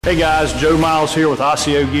Hey guys, Joe Miles here with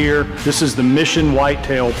Osseo Gear. This is the Mission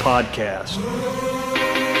Whitetail podcast.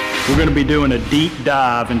 We're going to be doing a deep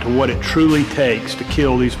dive into what it truly takes to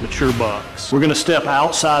kill these mature bucks. We're going to step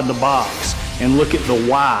outside the box and look at the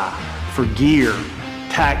why for gear,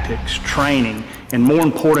 tactics, training, and more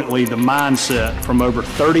importantly, the mindset from over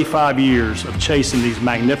 35 years of chasing these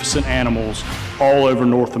magnificent animals all over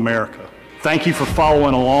North America. Thank you for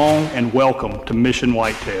following along and welcome to Mission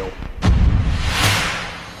Whitetail.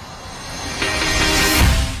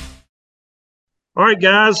 All right,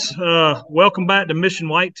 guys, welcome back to Mission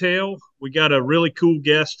Whitetail. We got a really cool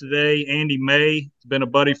guest today, Andy May. He's been a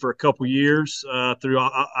buddy for a couple years.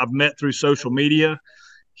 I've met through social media.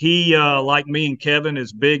 He, like me and Kevin,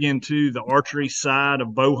 is big into the archery side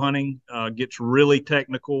of bow hunting, gets really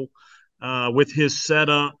technical with his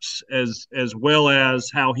setups as well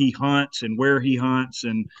as how he hunts and where he hunts,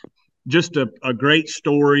 and just a great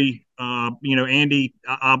story. Andy,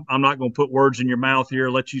 I'm not going to put words in your mouth here,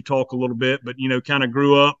 let you talk a little bit, but, kind of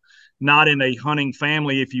grew up not in a hunting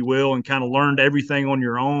family, if you will, and kind of learned everything on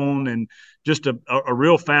your own, and just a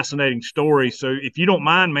real fascinating story. So if you don't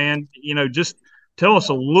mind, man, just tell us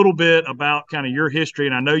a little bit about kind of your history.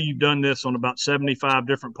 And I know you've done this on about 75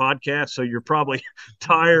 different podcasts, so you're probably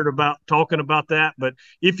tired about talking about that. But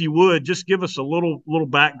if you would, just give us a little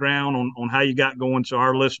background on how you got going so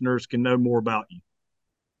our listeners can know more about you.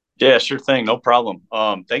 Yeah, sure thing. No problem.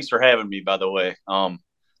 Thanks for having me, by the way.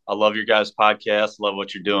 I love your guys' podcast. Love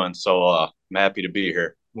what you're doing. So I'm happy to be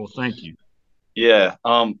here. Well, thank you. Yeah.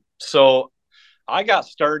 So I got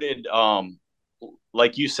started,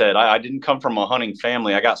 like you said, I didn't come from a hunting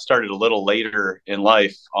family. I got started a little later in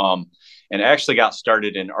life, and actually got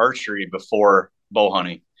started in archery before bow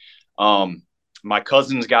hunting. My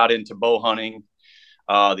cousins got into bow hunting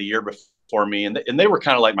the year before me, and they were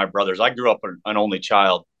kind of like my brothers. I grew up an only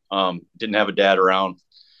child. Didn't have a dad around.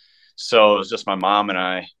 So it was just my mom and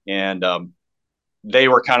I, and they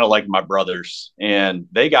were kind of like my brothers, and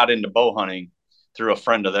they got into bow hunting through a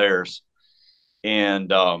friend of theirs. And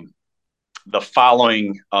the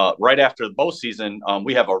following, right after the bow season,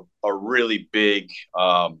 we have a really big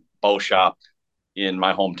bow shop in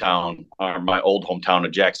my hometown, or my old hometown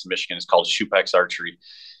of Jackson, Michigan. It's called Shupex Archery.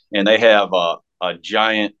 And they have a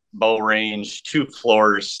giant bow range, 2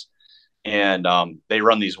 floors, and they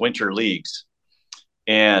run these winter leagues.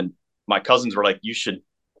 And my cousins were like, you should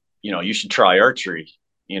try archery,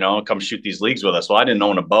 come shoot these leagues with us. Well, I didn't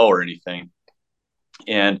own a bow or anything.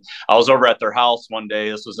 And I was over at their house one day.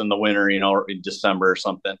 This was in the winter, in December or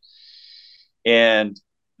something. And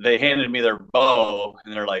they handed me their bow,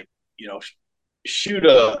 and they're like, shoot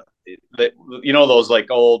those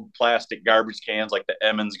like old plastic garbage cans, like the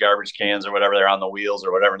Emmons garbage cans or whatever, they're on the wheels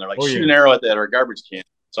or whatever. And they're like, shoot an arrow at that or a garbage can.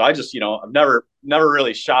 So I just, I've never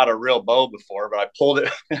really shot a real bow before, but I pulled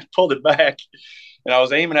it back, and I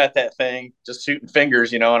was aiming at that thing, just shooting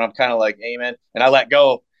fingers, and I'm kind of like aiming, and I let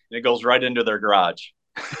go, and it goes right into their garage.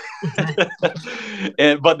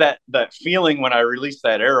 But that feeling when I released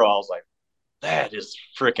that arrow, I was like, that is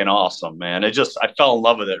freaking awesome, man. I fell in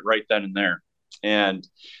love with it right then and there. And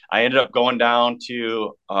I ended up going down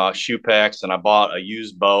to Shupex, and I bought a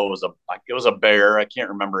used bow. It was a bear. I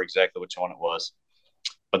can't remember exactly which one it was.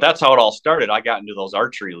 But that's how it all started. I got into those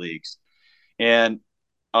archery leagues, and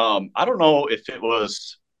I don't know if it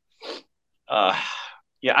was, I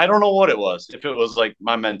don't know what it was. If it was like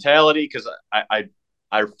my mentality, because I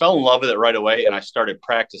fell in love with it right away, and I started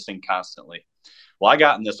practicing constantly. Well, I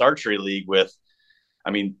got in this archery league with,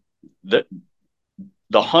 the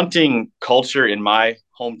hunting culture in my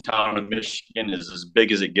hometown of Michigan is as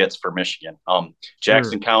big as it gets for Michigan.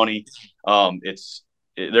 Jackson County,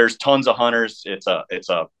 there's tons of hunters. It's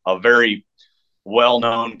a very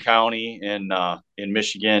well-known county in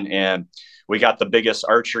Michigan, and we got the biggest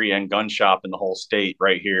archery and gun shop in the whole state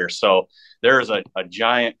right here. So there's a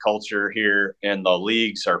giant culture here, and the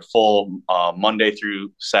leagues are full Monday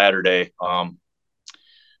through Saturday,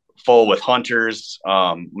 full with hunters,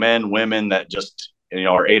 men, women that just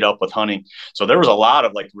are ate up with hunting. So there was a lot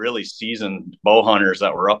of like really seasoned bow hunters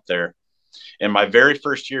that were up there. And my very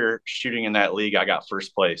first year shooting in that league, I got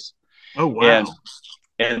first place. Oh, wow.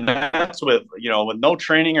 And that's with no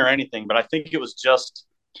training or anything, but I think it was just,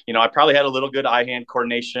 I probably had a little good eye-hand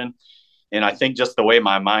coordination. And I think just the way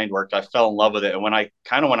my mind worked, I fell in love with it. And when I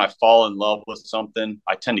fall in love with something,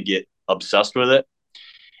 I tend to get obsessed with it.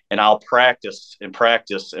 And I'll practice and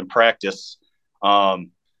practice and practice,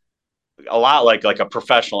 a lot like a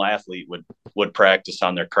professional athlete would practice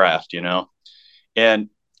on their craft, And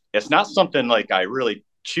it's not something like I really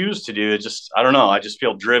choose to do. It just, I don't know. I just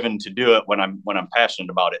feel driven to do it when I'm passionate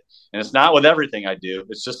about it. And it's not with everything I do.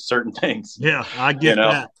 It's just certain things, Yeah, I you get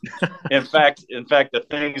know. that. In fact, the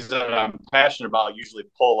things that I'm passionate about usually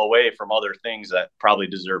pull away from other things that probably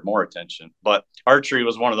deserve more attention. But archery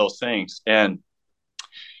was one of those things. And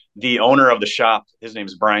the owner of the shop, his name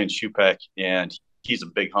is Brian Shupek, and he's a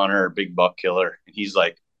big hunter, big buck killer. And he's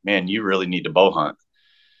like, man, you really need to bow hunt.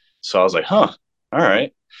 So I was like, huh, all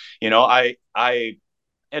right. I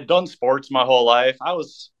had done sports my whole life. I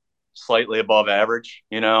was slightly above average.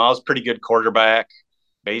 I was pretty good quarterback,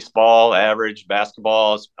 baseball, average,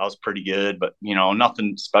 basketball. I was pretty good, but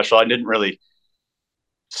nothing special. I didn't really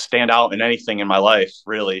stand out in anything in my life,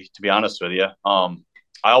 really, to be honest with you. I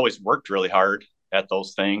always worked really hard at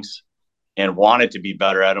those things and wanted to be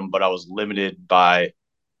better at them, but I was limited by,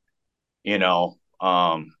 you know,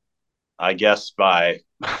 um, I guess by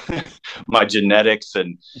my genetics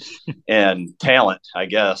and talent, I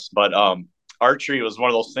guess. But archery was one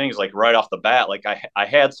of those things like right off the bat, like I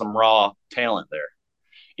had some raw talent there.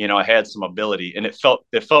 I had some ability and it felt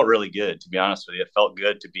really good, to be honest with you. It felt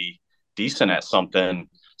good to be decent at something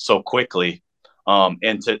so quickly.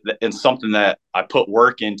 And something that I put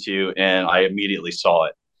work into and I immediately saw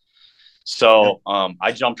it. Yep. So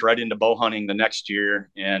I jumped right into bow hunting the next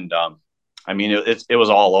year, and I mean it was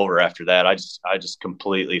all over after that. I just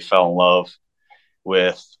completely fell in love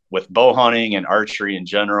with bow hunting and archery in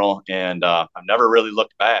general, and I've never really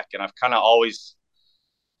looked back. And I've kind of always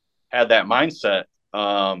had that mindset,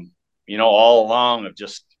 all along of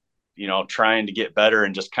just trying to get better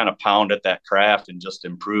and just kind of pound at that craft and just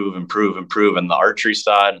improve, improve, improve. And the archery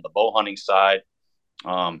side and the bow hunting side,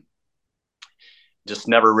 um, just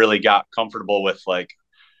never really got comfortable with like,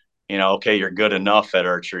 okay, you're good enough at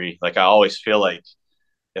archery. Like I always feel like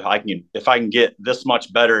if I can get this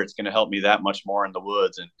much better, it's going to help me that much more in the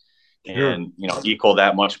woods and Sure. equal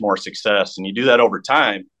that much more success. And you do that over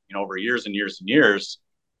time, over years and years and years,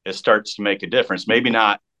 it starts to make a difference. Maybe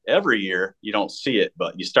not every year, you don't see it,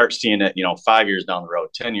 but you start seeing it, 5 years down the road,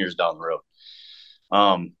 10 years down the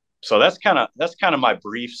road. So that's kind of my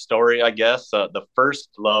brief story, I guess. The first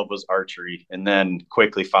love was archery, and then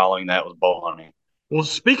quickly following that was bow hunting. Well,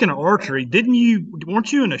 speaking of archery,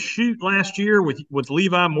 weren't you in a shoot last year with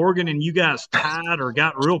Levi Morgan and you guys tied or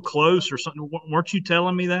got real close or something? Weren't you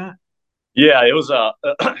telling me that? Yeah, it was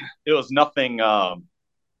it was nothing,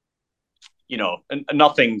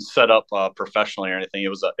 nothing set up professionally or anything. It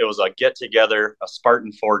was a get together, a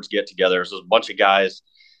Spartan Forge get together. There was a bunch of guys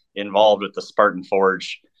involved with the Spartan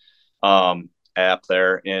Forge app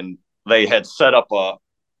there, and they had set up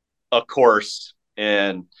a course,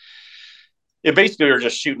 and it basically we were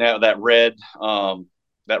just shooting at that red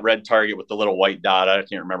target with the little white dot. I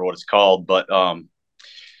can't remember what it's called, but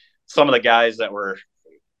some of the guys that were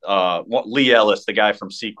Lee Ellis, the guy from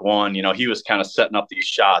Seek One, he was kind of setting up these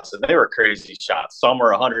shots, and they were crazy shots. Some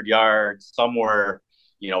were 100 yards, some were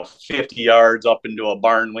 50 yards up into a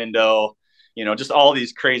barn window. Just all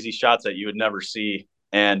these crazy shots that you would never see.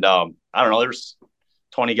 And I don't know, there's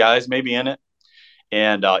 20 guys maybe in it,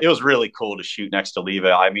 and it was really cool to shoot next to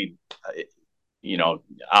Levi. I mean, you know,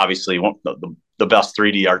 obviously the best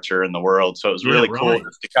 3D archer in the world. So it was Yeah, really cool right.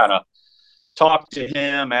 just to kind of talk to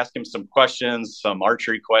him, ask him some questions, some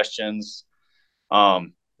archery questions.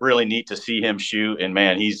 Really neat to see him shoot, and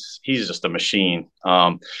man, he's just a machine.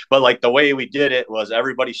 But like the way we did it was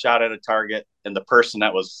everybody shot at a target, and the person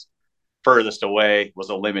that was furthest away was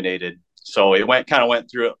eliminated. So it went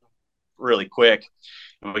through it really quick,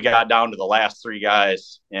 and we got down to the last three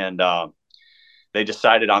guys, and they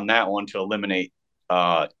decided on that one to eliminate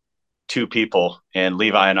two people, and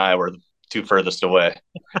Levi and I were the two furthest away.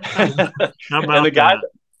 How And about that?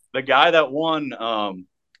 the guy that won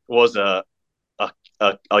was a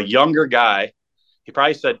younger guy. He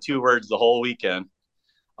probably said two words the whole weekend.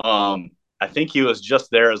 I think he was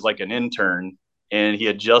just there as like an intern, and he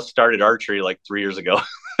had just started archery like 3 years ago.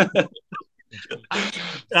 I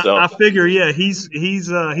So figure, yeah, he's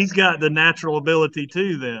got the natural ability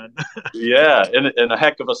too. Then, yeah, and a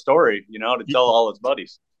heck of a story, to tell all his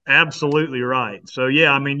buddies. absolutely right. So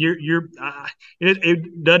yeah, I mean,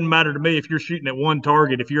 it doesn't matter to me if you're shooting at one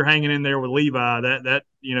target. If you're hanging in there with Levi,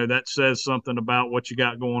 that says something about what you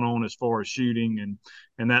got going on as far as shooting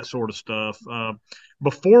and that sort of stuff.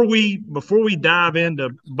 Before we dive into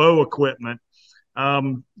bow equipment,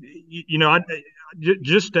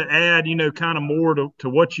 just to add, kind of more to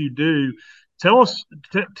what you do, tell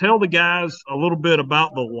the guys a little bit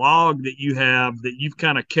about the log that you have that you've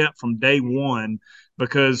kind of kept from day one,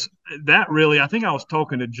 because that really, I think I was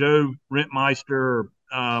talking to Joe Rentmeister,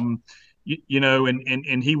 and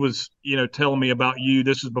he was, telling me about you.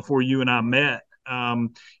 This is before you and I met.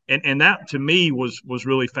 And that to me was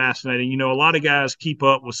really fascinating. You know, a lot of guys keep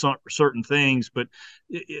up with certain things, but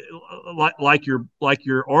like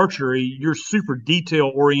your archery, you're super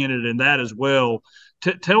detail oriented in that as well.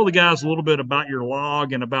 Tell the guys a little bit about your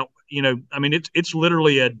log and about, I mean, it's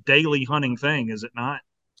literally a daily hunting thing, is it not?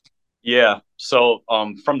 Yeah. So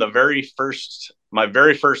from my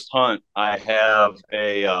very first hunt, I have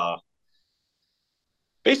a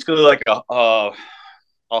basically like a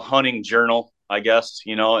hunting journal, I guess.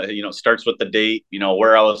 It starts with the date,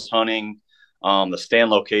 where I was hunting, the stand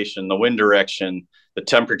location, the wind direction, the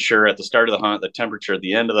temperature at the start of the hunt, the temperature at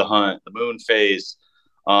the end of the hunt, the moon phase,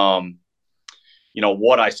 um,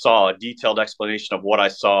 what I saw, a detailed explanation of what I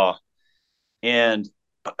saw. And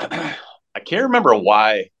I can't remember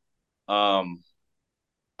why um,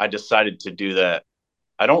 I decided to do that.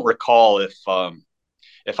 I don't recall if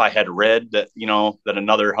I had read that that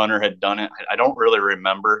another hunter had done it. I don't really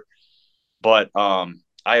remember, but I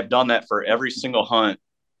have done that for every single hunt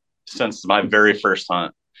since my very first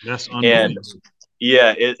hunt. That's And unbelievable.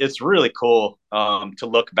 yeah, it's really cool to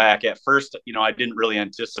look back. At first, I didn't really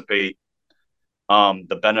anticipate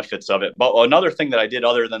the benefits of it. But another thing that I did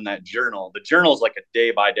other than that journal, the journal is like a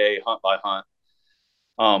day by day, hunt by hunt.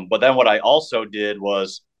 But then what I also did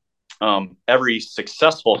was every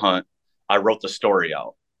successful hunt, I wrote the story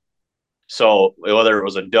out. So whether it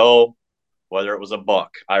was a doe, whether it was a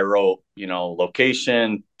buck, I wrote,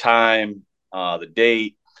 location, time, the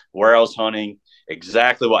date, where I was hunting,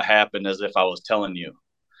 exactly what happened as if I was telling you.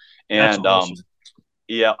 That's And awesome.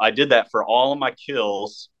 yeah, I did that for all of my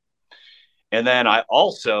kills. And then I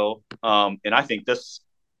also, and I think this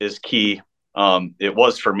is key. It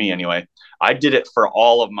was for me anyway. I did it for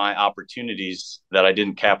all of my opportunities that I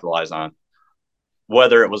didn't capitalize on,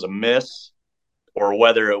 whether it was a miss or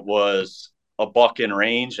whether it was a buck in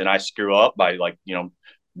range and I screw up by like,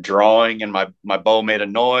 drawing and my bow made a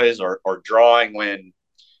noise or drawing when,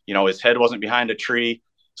 his head wasn't behind a tree,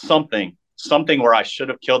 something where I should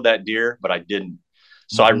have killed that deer, but I didn't.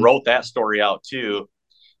 So I Mm-hmm. wrote that story out too.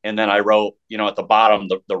 And then I wrote, at the bottom,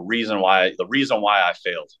 the reason why I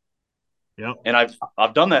failed. Yep. And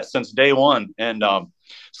I've done that since day one. And so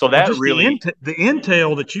Well, that just really, the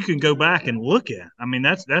intel that you can go back and look at. I mean,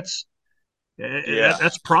 yeah.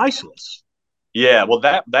 that's priceless. Yeah, well,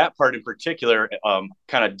 that part in particular,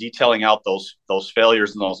 kind of detailing out those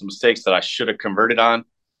failures and those mistakes that I should have converted on,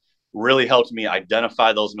 really helped me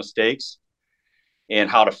identify those mistakes and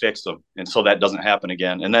how to fix them, and so that doesn't happen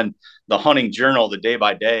again. And then the hunting journal, the day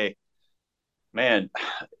by day, man,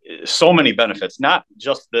 so many benefits. Not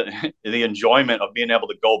just the enjoyment of being able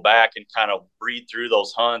to go back and kind of read through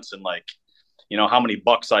those hunts and like, how many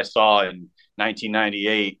bucks I saw in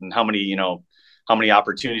 1998 and how many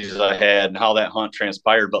opportunities I had and how that hunt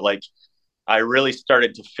transpired. But like, I really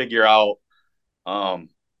started to figure out um,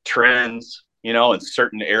 trends, in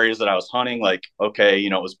certain areas that I was hunting. Like, okay,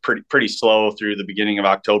 it was pretty slow through the beginning of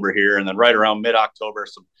October here, and then right around mid October,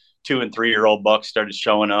 some 2 and 3 year old bucks started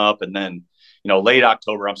showing up, and then late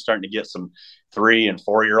October, I'm starting to get some 3 and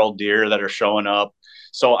 4 year old deer that are showing up.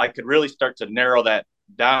 So I could really start to narrow that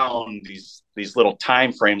down, these little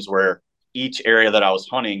time frames where each area that I was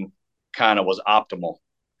hunting kind of was optimal.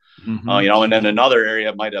 Mm-hmm. And then another area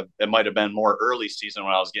it might have been more early season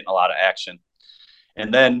when I was getting a lot of action.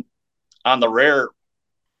 And then on the rare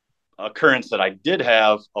occurrence that I did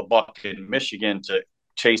have a buck in Michigan to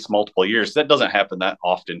chase multiple years, that doesn't happen that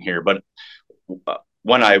often here. But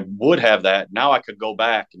when I would have that, now I could go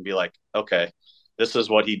back and be like, okay, this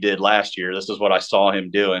is what he did last year. This is what I saw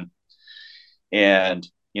him doing. And,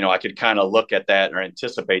 I could kind of look at that or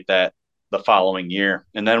anticipate that the following year.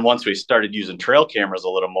 And then once we started using trail cameras a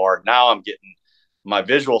little more, now I'm getting my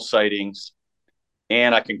visual sightings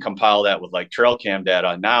and I can compile that with like trail cam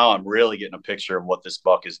data. Now I'm really getting a picture of what this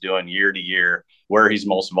buck is doing year to year, where he's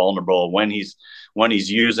most vulnerable, when he's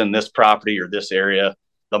using this property or this area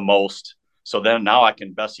the most. So then now I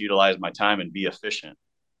can best utilize my time and be efficient.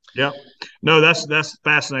 Yep. No, that's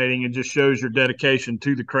fascinating. It just shows your dedication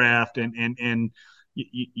to the craft and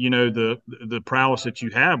the prowess that you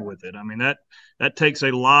have with it. I mean that takes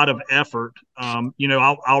a lot of effort.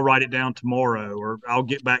 I'll write it down tomorrow or I'll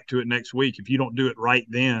get back to it next week. If you don't do it right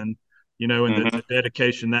then, and the Mm-hmm.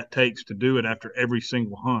 dedication that takes to do it after every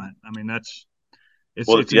single hunt. I mean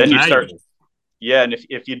Well, it's then you start, invaluable. yeah. And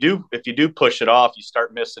if you do push it off, you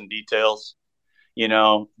start missing details,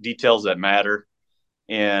 details that matter.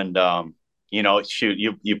 And, shoot,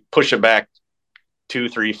 you push it back 2,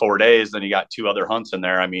 3, 4 days, then you got 2 other hunts in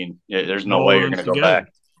there. I mean, there's no All way the you're going hunts to to go go. back.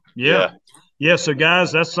 Yeah. Yeah. Yeah, so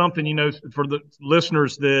guys, that's something for the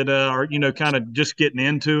listeners that are kind of just getting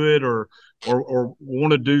into it or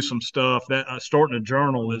want to do some stuff. That starting a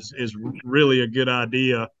journal is really a good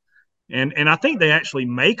idea. And I think they actually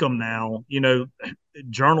make them now.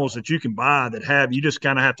 Journals that you can buy that have you just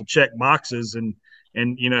kind of have to check boxes and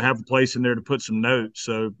have a place in there to put some notes.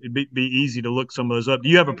 So it'd be easy to look some of those up. Do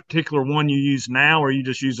you have a particular one you use now, or you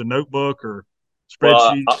just use a notebook or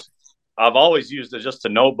Well, spreadsheets? I've always used it just a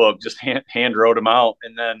notebook, just hand wrote them out.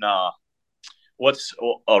 And then what's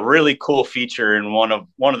a really cool feature, and one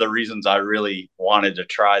of the reasons I really wanted to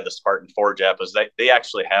try the Spartan Forge app is they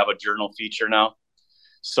actually have a journal feature now.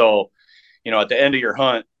 So, at the end of your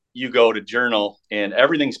hunt, you go to journal and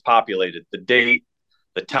everything's populated: the date,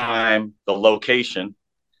 the time, the location,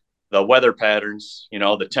 the weather patterns,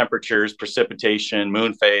 the temperatures, precipitation,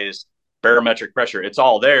 moon phase, barometric pressure. It's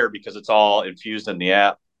all there because it's all infused in the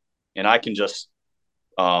app. And I can just,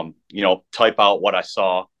 type out what I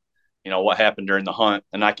saw, what happened during the hunt.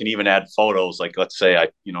 And I can even add photos. Like, let's say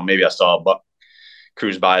maybe I saw a buck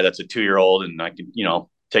cruise by that's a 2-year old, and I can,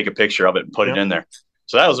 take a picture of it and put it Yep. in there.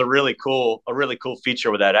 So that was a really cool feature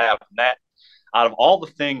with that app. And that, out of all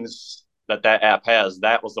the things that app has,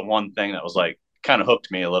 that was the one thing that was like kind of hooked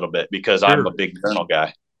me a little bit because I'm a Sure. big journal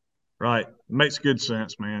guy. Right. Makes good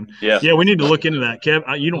sense, man. Yeah. Yeah, we need to look into that.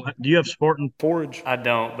 Kev, you don't do you have Spartan Forge? I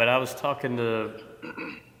don't, but I was talking to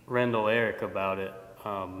Rendell Eric about it.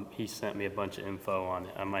 He sent me a bunch of info on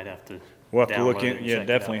it. I might have to We'll have to look download it in. and Yeah, check it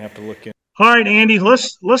definitely out. have to look in. All right, Andy,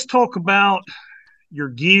 let's talk about your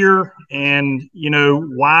gear and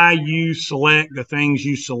why you select the things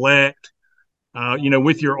you select.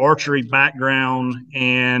 With your archery background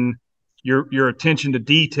and your attention to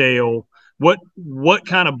detail, what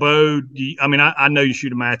kind of bow do you, I mean, I know you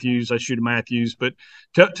shoot a Matthews, I shoot a Matthews, but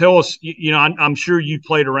tell us, I'm sure you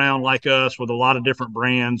played around like us with a lot of different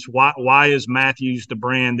brands. Why is Matthews the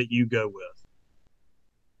brand that you go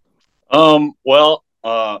with? Well,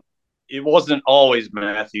 it wasn't always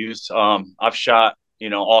Matthews. I've shot,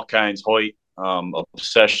 all kinds: Hoyt,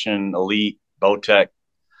 Obsession, Elite, Bowtech,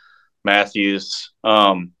 Matthews.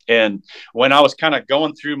 And when I was kind of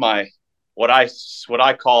going through my what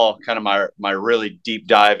I call kind of my really deep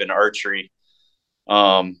dive in archery,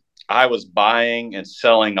 I was buying and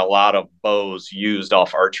selling a lot of bows used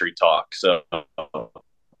off Archery Talk. So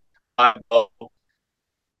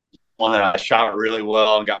one that I shot really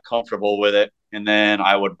well and got comfortable with it, and then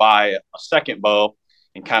I would buy a second bow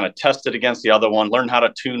and kind of test it against the other one, learn how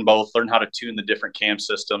to tune both, learn how to tune the different cam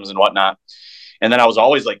systems and whatnot. And then I was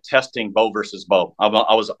always like testing bow versus bow. I'm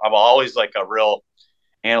always like a real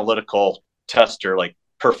analytical tester, like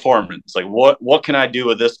performance, like what can I do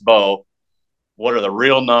with this bow? What are the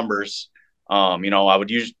real numbers? I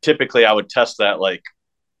would typically I would test that, like,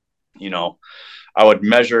 I would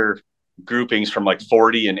measure groupings from like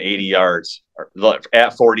 40 and 80 yards, or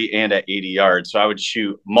at 40 and at 80 yards. So I would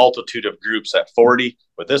shoot multitude of groups at 40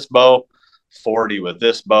 with this bow, 40 with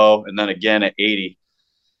this bow, and then again at 80.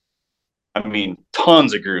 I mean,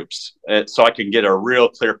 tons of groups. So I can get a real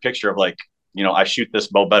clear picture of, like, I shoot this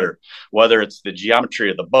bow better, whether it's the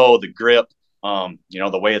geometry of the bow, the grip,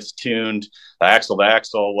 the way it's tuned, the axle to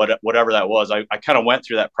axle, whatever that was. I kind of went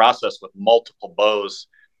through that process with multiple bows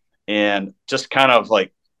and just kind of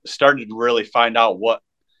like started to really find out what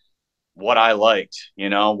I liked,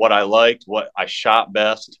 what I shot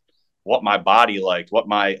best, what my body liked, what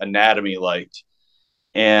my anatomy liked.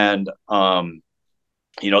 And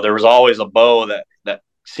there was always a bow that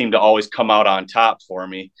seemed to always come out on top for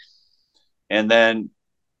me. And then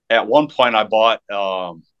at one point I bought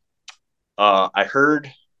I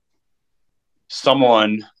heard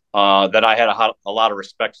someone that I had a lot of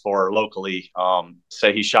respect for locally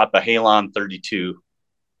say he shot the Halon 32.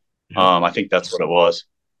 I think that's what it was.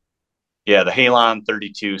 Yeah, the Halon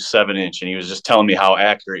 32 7-inch, and he was just telling me how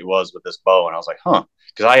accurate he was with this bow, and I was like, huh,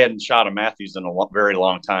 because I hadn't shot a Matthews in a very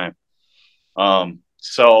long time.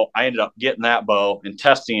 So I ended up getting that bow and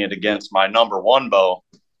testing it against my number one bow,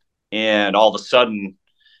 and all of a sudden,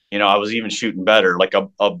 I was even shooting better. Like a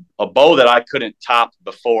bow that I couldn't top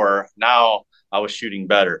before, now I was shooting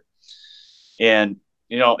better. And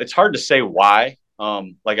it's hard to say why.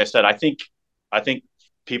 Like I said, I think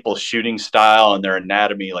people's shooting style and their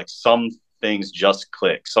anatomy, like some things just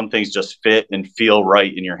click, some things just fit and feel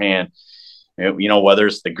right in your hand. Whether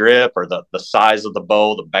it's the grip or the size of the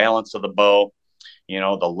bow, the balance of the bow,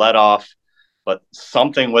 the let off. But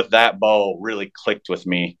something with that bow really clicked with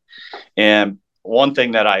me. And one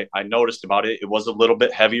thing that I noticed about it, it was a little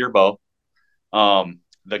bit heavier bow.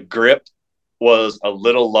 The grip was a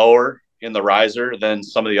little lower in the riser than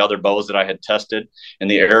some of the other bows that I had tested, and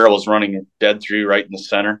the arrow was running dead through right in the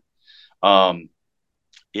center. Um,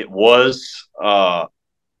 it was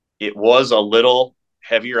it was a little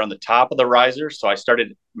heavier on the top of the riser, so I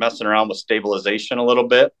started messing around with stabilization a little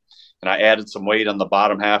bit, and I added some weight on the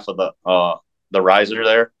bottom half of the riser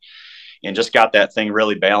there, and just got that thing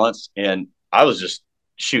really balanced. And I was just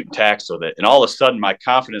shooting tacks with it, and all of a sudden, my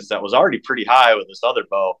confidence that was already pretty high with this other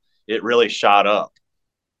bow, it really shot up.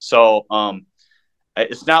 So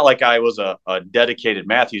it's not like I was a dedicated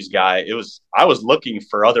Matthews guy. I was looking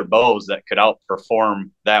for other bows that could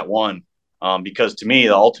outperform that one, because to me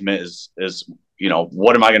the ultimate is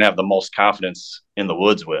what am I going to have the most confidence in the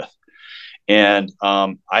woods with, and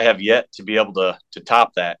I have yet to be able to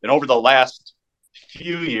top that. And over the last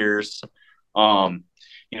few years,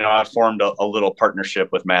 I formed a little partnership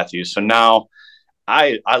with Matthews. So now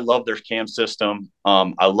I love their cam system.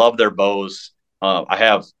 I love their bows. I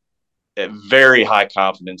have very high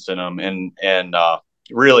confidence in them, and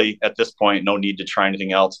really at this point, no need to try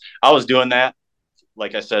anything else. I was doing that,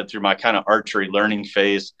 like I said, through my kind of archery learning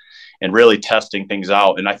phase and really testing things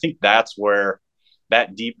out. And I think that's where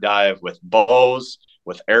that deep dive with bows,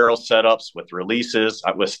 with arrow setups, with releases,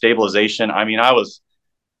 with stabilization. I mean, I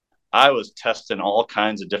was testing all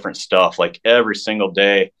kinds of different stuff like every single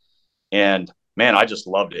day, and man, I just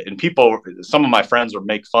loved it. And some of my friends would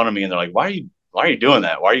make fun of me, and they're like, why are you doing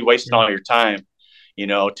that? Why are you wasting all your time,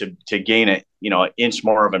 to gain it, an inch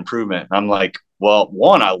more of improvement?" And I'm like, well,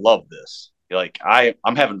 one, I love this. Like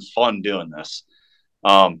I'm having fun doing this.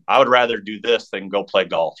 I would rather do this than go play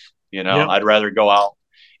golf. Yep. I'd rather go out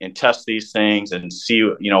and test these things and see,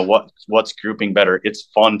 what's grouping better. It's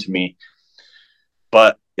fun to me,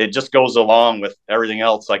 but it just goes along with everything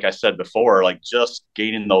else. Like I said before, like just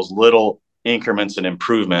gaining those little increments and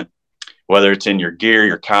improvement, whether it's in your gear,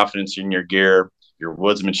 your confidence in your gear, your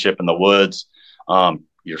woodsmanship in the woods,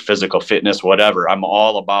 your physical fitness, whatever. I'm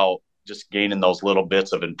all about just gaining those little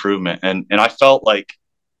bits of improvement. And I felt like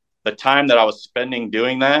the time that I was spending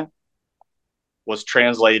doing that was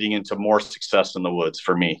translating into more success in the woods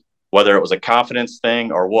for me, whether it was a confidence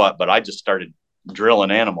thing or what, but I just started drilling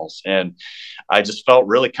animals, and I just felt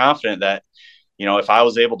really confident that, if I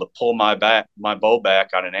was able to pull my bow back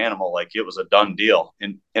on an animal, like it was a done deal.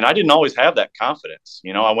 And I didn't always have that confidence.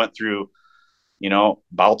 I went through,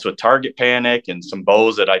 bouts with target panic and some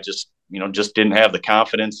bows that I just didn't have the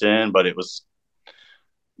confidence in, but it was,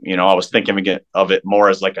 I was thinking of it more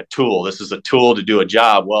as like a tool. This is a tool to do a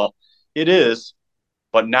job. Well, it is,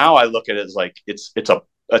 but now I look at it as like, it's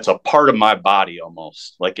a part of my body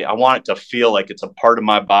almost. Like I want it to feel like it's a part of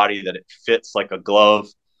my body, that it fits like a glove,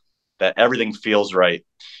 that everything feels right.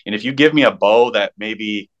 And if you give me a bow that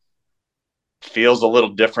maybe feels a little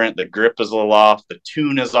different, the grip is a little off, the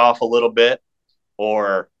tune is off a little bit,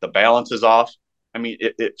 or the balance is off, I mean,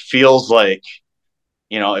 it feels like,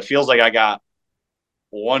 it feels like I got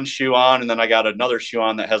one shoe on and then I got another shoe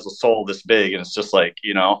on that has a sole this big. And it's just like,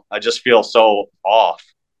 I just feel so off.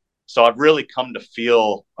 So I've really come to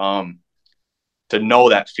feel, to know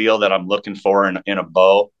that feel that I'm looking for in a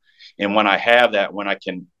bow. And when I have that, when I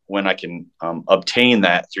can obtain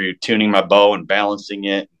that through tuning my bow and balancing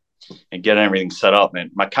it and getting everything set up,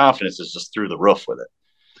 man, my confidence is just through the roof with it.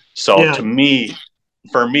 So Yeah.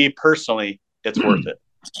 for me personally, it's worth it.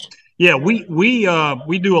 Yeah, we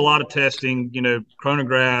do a lot of testing,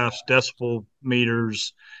 chronographs, decibel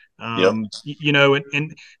meters, Yep.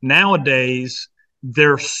 and nowadays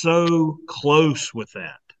they're so close with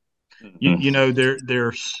that. Mm-hmm.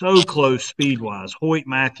 They're so close speed wise. Hoyt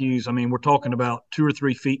Matthews, I mean, we're talking about 2 or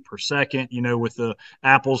 3 feet per second. With the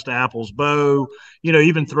apples to apples bow.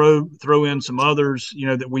 Even throw in some others.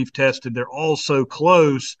 That we've tested. They're all so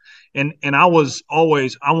close. And I was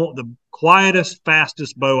always, I want the quietest,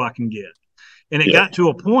 fastest bow I can get. And it Yep. got to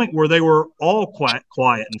a point where they were all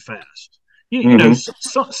quiet and fast. Mm-hmm.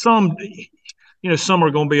 Some some are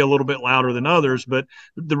going to be a little bit louder than others, but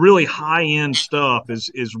the really high end stuff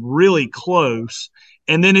is really close.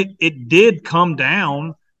 And then it did come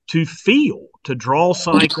down to feel, to draw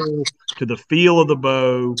cycle, to the feel of the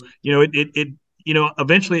bow.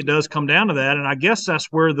 Eventually it does come down to that. And I guess that's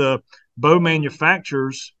where the bow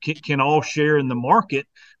manufacturers can all share in the market,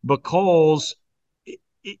 because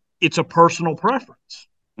it's a personal preference.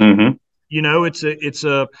 Mm-hmm.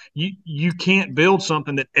 You can't build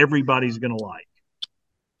something that everybody's going to like.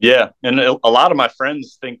 Yeah, and a lot of my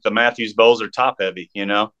friends think the Matthews bows are top heavy,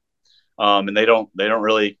 and they don't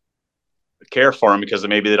really care for them because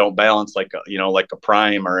maybe they don't balance like like a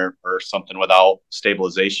prime or something without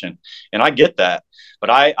stabilization. And I get that, but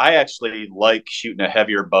I actually like shooting a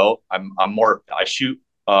heavier bow. I shoot,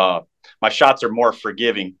 my shots are more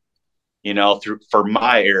forgiving, for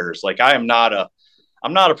my errors. Like I am not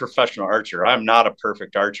I'm not a professional archer. I'm not a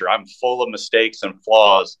perfect archer. I'm full of mistakes and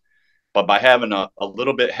flaws. But by having a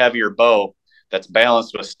little bit heavier bow that's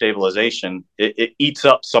balanced with stabilization, it eats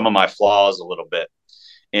up some of my flaws a little bit.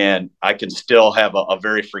 And I can still have a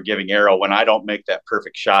very forgiving arrow. When I don't make that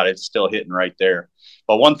perfect shot, it's still hitting right there.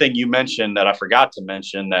 But one thing you mentioned that I forgot to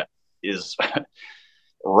mention that is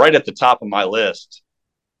right at the top of my list,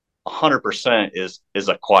 100% is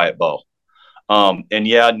a quiet bow. And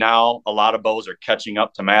yeah, now a lot of bows are catching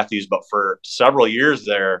up to Matthews, but for several years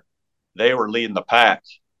there, they were leading the pack.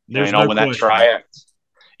 There's no When that question.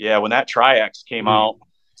 when that Triax came out,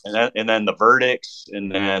 and then the Verdicts,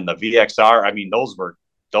 and then the VXR. I mean, those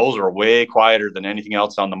were way quieter than anything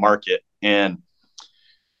else on the market. And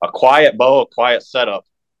a quiet bow, a quiet setup,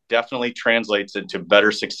 definitely translates into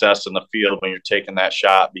better success in the field when you're taking that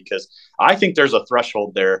shot, because I think there's a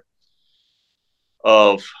threshold there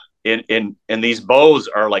of and these bows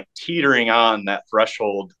are like teetering on that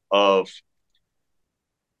threshold of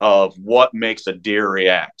what makes a deer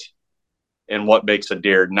react and what makes a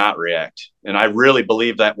deer not react. And I really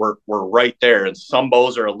believe that we're right there. And some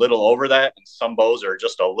bows are a little over that, and some bows are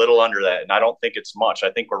just a little under that. And I don't think it's much.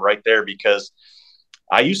 I think we're right there, because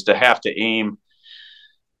I used to have to aim.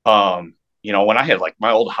 When I had like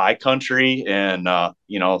my old high country and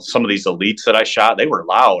some of these elites that I shot, they were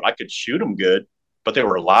loud. I could shoot them good, but they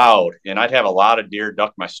were loud, and I'd have a lot of deer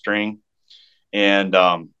duck my string. And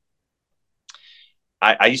I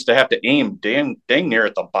used to have to aim dang near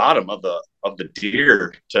at the bottom of the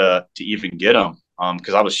deer to even get them,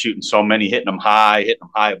 because I was shooting so many, hitting them high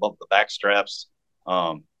above the back straps.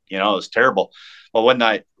 It was terrible. But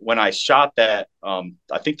when I shot that,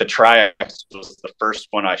 I think the Triax was the first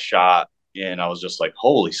one I shot, and I was just like,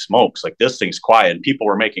 holy smokes, like this thing's quiet. And people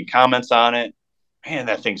were making comments on it. Man,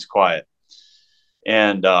 that thing's quiet.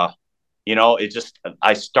 And I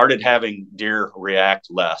started having deer react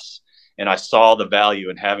less, and I saw the value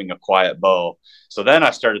in having a quiet bow. So then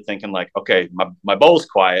I started thinking like, okay, my bow's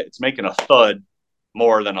quiet. It's making a thud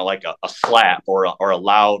more than a slap or a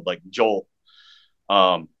loud like jolt.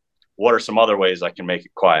 What are some other ways I can make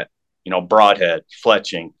it quiet? Broadhead,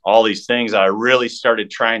 fletching, all these things. I really started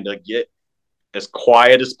trying to get as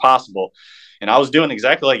quiet as possible. And I was doing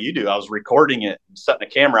exactly like you do. I was recording it, setting a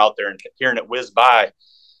camera out there and hearing it whiz by.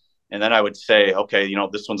 And then I would say, okay,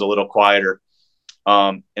 this one's a little quieter.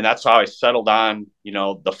 And that's how I settled on,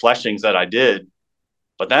 the fletchings that I did.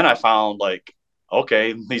 But then I found like,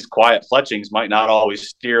 okay, these quiet fletchings might not always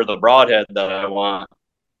steer the broadhead that I want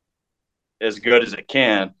as good as it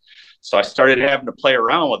can. So I started having to play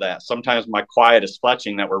around with that. Sometimes my quietest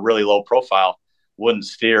fletching that were really low profile wouldn't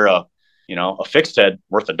steer a fixed head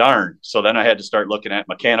worth a darn. So then I had to start looking at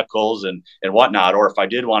mechanicals and whatnot. Or if I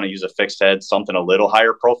did want to use a fixed head, something a little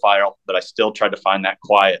higher profile, but I still tried to find that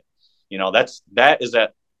quiet. That's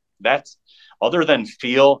other than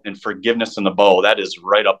feel and forgiveness in the bow, that is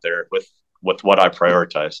right up there with what I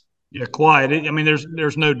prioritize. Yeah, quiet. I mean,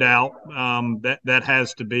 there's no doubt that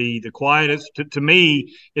has to be the quietest. To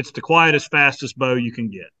me, it's the quietest, fastest bow you can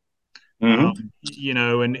get.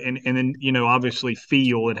 Mm-hmm. And then obviously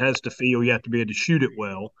feel. It has to feel. You have to be able to shoot it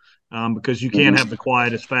well, because you can't have the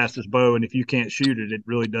quietest, fastest bow, and if you can't shoot it, it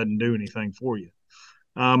really doesn't do anything for you.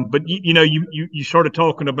 But you started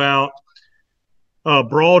talking about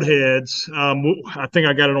broadheads. I think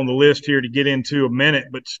I got it on the list here to get into a minute.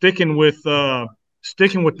 But sticking with the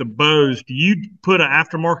bows, do you put an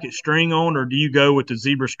aftermarket string on, or do you go with the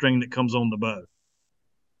zebra string that comes on the bow?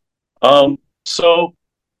 So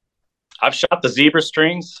I've shot the zebra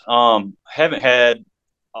strings. Haven't had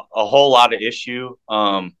a whole lot of issue.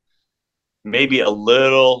 Maybe a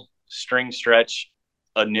little string stretch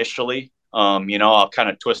initially. I'll kind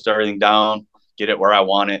of twist everything down, get it where I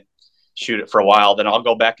want it, shoot it for a while, then I'll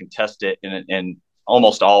go back and test it, and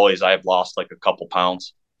almost always I've lost like a couple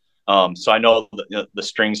pounds. So I know the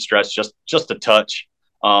string stretch just a touch,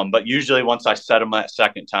 but usually once I set them that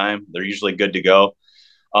second time, they're usually good to go.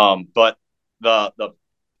 But the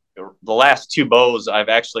last two bows I've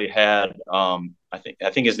actually had, I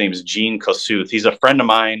think his name is Gene Kosuth. He's a friend of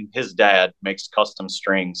mine. His dad makes custom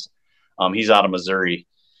strings. He's out of Missouri,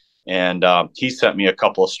 and he sent me a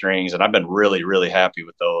couple of strings, and I've been really, really happy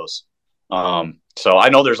with those. So I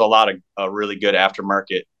know there's a lot of really good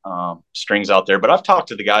aftermarket strings out there, but I've talked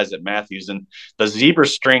to the guys at Matthews, and the zebra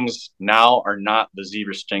strings now are not the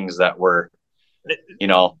zebra strings that were, 5.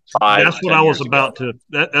 That's what I was about to.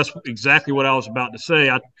 That's exactly what I was about to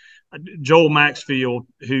say. Joel Maxfield,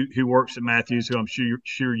 who works at Matthews, who I'm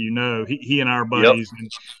sure he and I are buddies,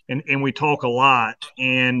 yep. and we talk a lot.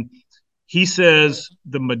 And he says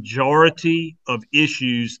the majority of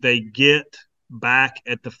issues they get back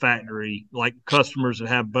at the factory, like customers that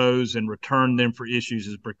have bows and return them for issues,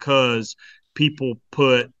 is because people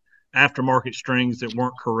put aftermarket strings that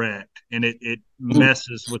weren't correct, and it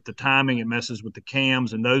messes with the timing, it messes with the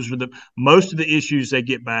cams, and those are the most of the issues they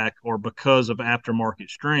get back are because of aftermarket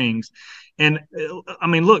strings. And I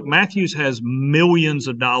mean, look, Matthews has millions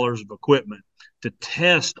of dollars of equipment to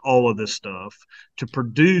test all of this stuff, to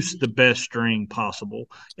produce the best string possible.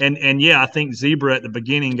 And yeah, I think Zebra at the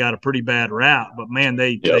beginning got a pretty bad rap, but man,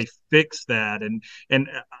 they fixed that. And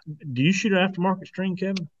do you shoot an aftermarket string,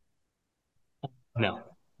 Kevin? No.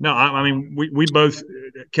 No, I mean we both.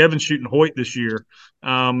 Kevin's shooting Hoyt this year,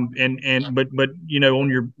 but you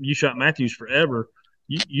know, you shot Matthews forever.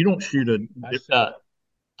 You don't shoot a.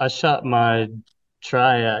 I shot my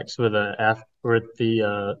triax with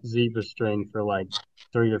the zebra string for like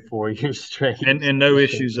 3 or 4 years straight. And no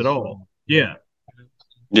issues at all. Yeah.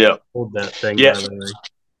 Yeah. Hold that thing, Yeah. by the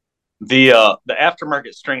way. The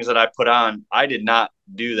aftermarket strings that I put on, I did not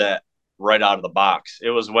do that right out of the box.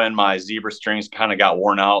 It was when my zebra strings kind of got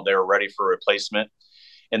worn out. They were ready for replacement.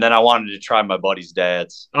 And then I wanted to try my buddy's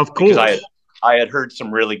dad's. Of course. Because I had heard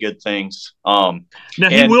some really good things. Now,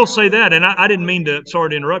 he will say that, and I didn't mean to,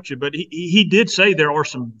 sorry to interrupt you, but he did say there are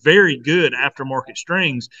some very good aftermarket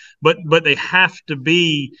strings, but they have to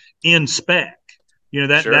be in spec. You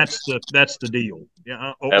know, Sure. that's the deal.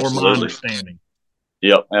 Yeah, or my understanding.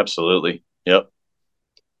 Yep, absolutely. Yep.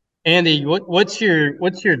 Andy, what's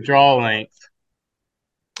your draw length?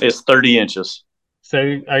 It's 30 inches.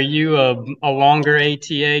 So are you a longer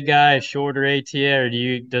ATA guy, a shorter ATA, or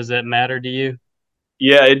does that matter to you?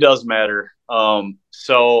 Yeah, it does matter.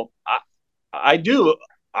 So I do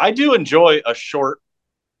enjoy a short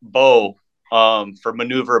bow for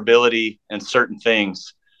maneuverability and certain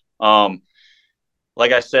things.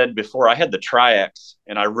 Like I said before, I had the Triax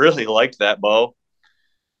and I really liked that bow.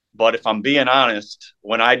 But if I'm being honest,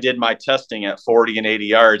 when I did my testing at 40 and 80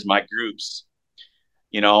 yards, my groups,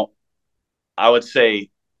 you know, I would say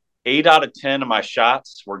 8 out of 10 of my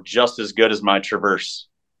shots were just as good as my Traverse.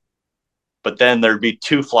 But then there'd be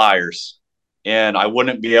 2 flyers and I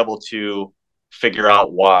wouldn't be able to figure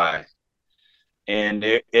out why. And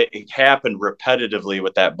it happened repetitively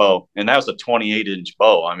with that bow. And that was a 28-inch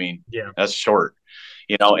bow. I mean, that's short,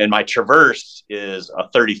 you know, and my Traverse is a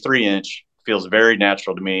 33-inch, feels very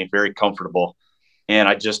natural to me, very comfortable. And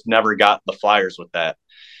I just never got the flyers with that.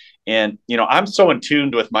 And, you know, I'm so in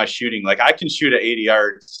tuned with my shooting. Like I can shoot at 80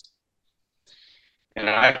 yards and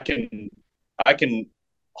I can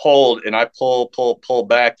hold and I pull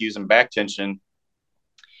back using back tension.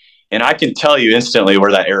 And I can tell you instantly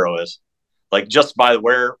where that arrow is. Like just by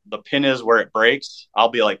where the pin is, where it breaks, I'll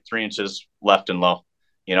be like 3 inches left and low,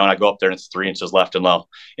 you know, and I go up there and it's 3 inches left and low.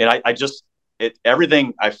 And I just,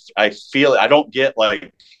 everything I feel, I don't get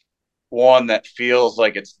like one that feels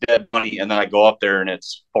like it's dead money. And then I go up there and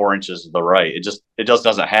it's 4 inches to the right. It just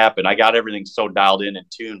doesn't happen. I got everything so dialed in and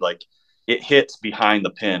tuned. Like it hits behind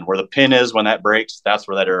the pin where the pin is. When that breaks, that's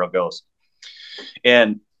where that arrow goes.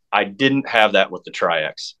 And I didn't have that with the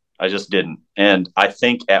Triax. I just didn't. And I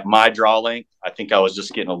think at my draw length, I think I was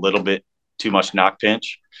just getting a little bit too much knock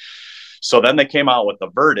pinch. So then they came out with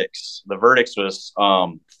the Verdicts. The Verdicts was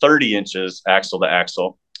 30 inches axle to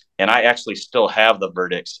axle. And I actually still have the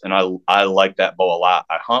Verdicts. And I like that bow a lot.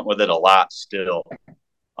 I hunt with it a lot still.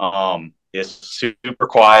 It's super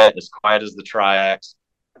quiet, as quiet as the Triax.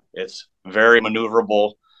 It's very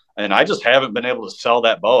maneuverable. And I just haven't been able to sell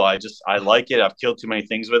that bow. I like it. I've killed too many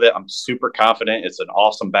things with it. I'm super confident. It's an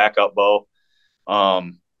awesome backup bow.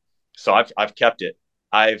 So I've kept it.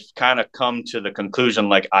 I've kind of come to the conclusion,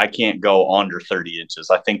 like I can't go under 30 inches.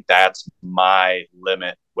 I think that's my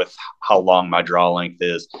limit with how long my draw length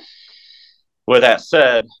is. With that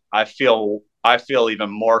said, I feel even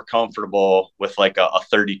more comfortable with like a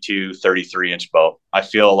 32, 33 inch bow. I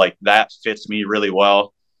feel like that fits me really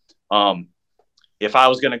well. If I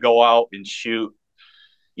was going to go out and shoot,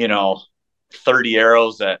 you know, 30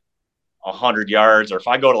 arrows at 100 yards, or if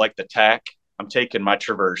I go to like the tack, I'm taking my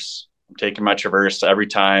Traverse. I'm taking my Traverse every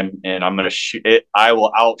time, and I'm going to shoot it. I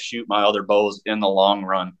will outshoot my other bows in the long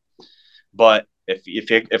run. But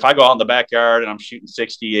if I go out in the backyard and I'm shooting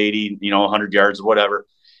 60, 80, you know, 100 yards or whatever,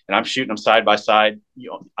 and I'm shooting them side by side,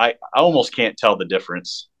 you know, I almost can't tell the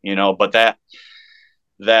difference, you know. But that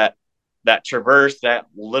Traverse, that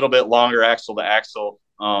little bit longer axle to axle,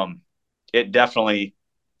 it definitely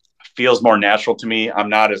feels more natural to me. I'm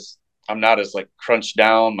not as like crunched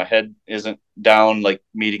down. My head isn't down, like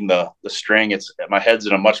meeting the string. My head's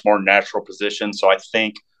in a much more natural position. So I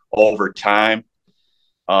think over time,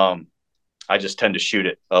 I just tend to shoot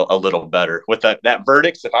it a little better with that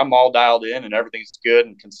verdicts. If I'm all dialed in and everything's good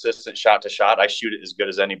and consistent shot to shot, I shoot it as good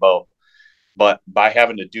as any bow. But by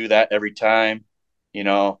having to do that every time,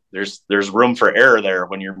 there's room for error there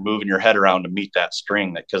when you're moving your head around to meet that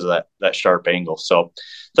string because of that sharp angle. So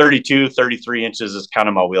 32, 33 inches is kind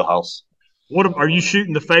of my wheelhouse. What are you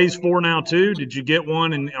shooting the Phase 4 now too? Did you get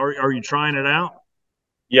one, and are you trying it out?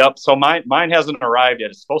 Yep. So mine hasn't arrived yet.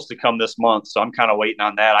 It's supposed to come this month, so I'm kind of waiting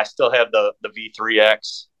on that. I still have the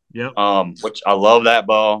V3X, Yep. Which I love that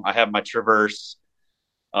bow. I have my Traverse,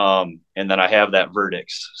 and then I have that Verdix.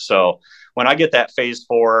 So when I get that Phase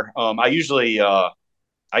 4, I usually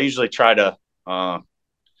try to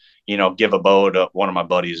give a bow to one of my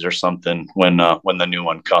buddies or something when the new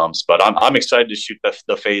one comes. But I'm excited to shoot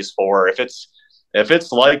the Phase 4. If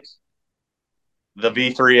it's like the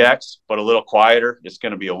V3X, but a little quieter, it's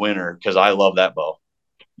going to be a winner because I love that bow.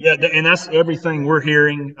 Yeah, and that's everything we're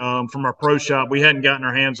hearing from our pro shop. We hadn't gotten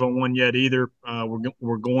our hands on one yet either.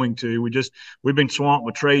 We're going to. We've been swamped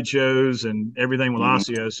with trade shows and everything with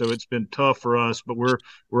Osseo, so it's been tough for us. But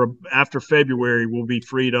we're after February, we'll be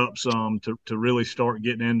freed up some to really start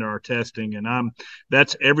getting into our testing. And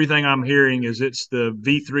that's everything I'm hearing is it's the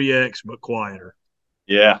V3X but quieter.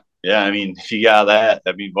 Yeah. Yeah. I mean, if you got that,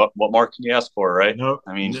 I mean, what more can you ask for, right? No,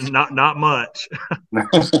 I mean, not much.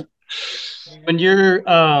 When you're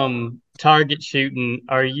target shooting,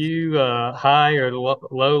 are you high or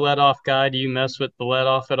low let off guy? Do you mess with the let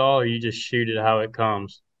off at all, or you just shoot it how it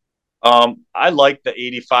comes? I like the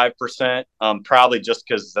 85%, probably just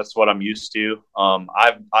because that's what I'm used to.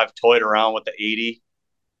 I've toyed around with the 80,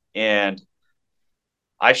 and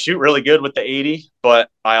I shoot really good with the 80, but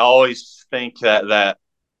I always think that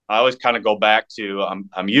I always kind of go back to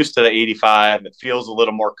I'm used to the 85. It feels a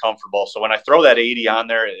little more comfortable. So when I throw that 80 on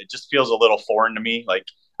there, it just feels a little foreign to me. Like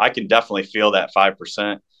I can definitely feel that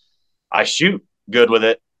 5%. I shoot good with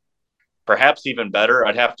it, perhaps even better.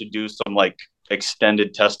 I'd have to do some like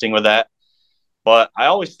extended testing with that. But I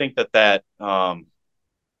always think that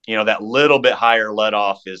little bit higher let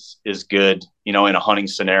off is good, in a hunting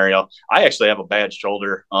scenario. I actually have a bad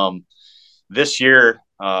shoulder. This year,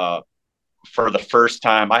 for the first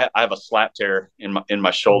time, I have a slap tear in my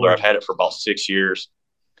shoulder. I've had it for about 6 years,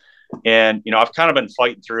 and I've kind of been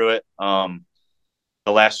fighting through it.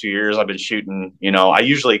 The last few years, I've been shooting. I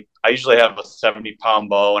usually have a 70-pound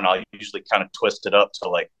bow, and I'll usually kind of twist it up to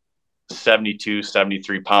like 72,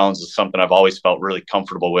 73 pounds is something I've always felt really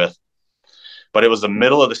comfortable with. But it was the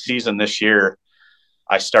middle of the season this year.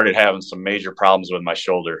 I started having some major problems with my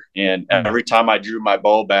shoulder. And every time I drew my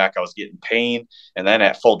bow back, I was getting pain. And then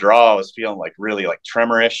at full draw, I was feeling like really like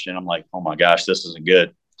tremorish. And I'm like, oh my gosh, this isn't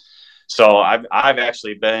good. So I've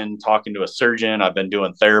actually been talking to a surgeon. I've been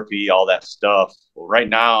doing therapy, all that stuff. Well, right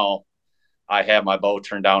now, I have my bow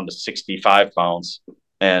turned down to 65 pounds.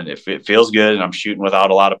 And if it feels good and I'm shooting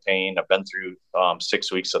without a lot of pain, I've been through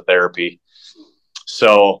 6 weeks of therapy.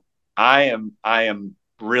 So I am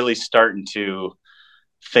really starting to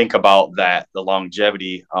think about the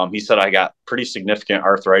longevity. He said I got pretty significant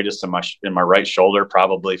arthritis in my right shoulder,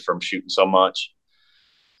 probably from shooting so much.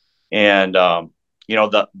 And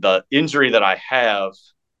the injury that I have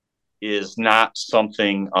is not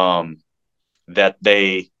something that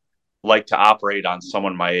they like to operate on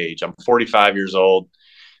someone my age. I'm 45 years old.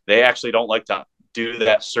 They actually don't like to do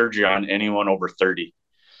that surgery on anyone over 30.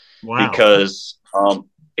 Wow. Because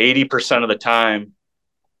 80% of the time,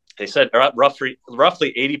 they said roughly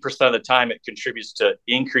 80% of the time it contributes to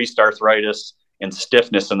increased arthritis and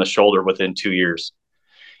stiffness in the shoulder within 2 years.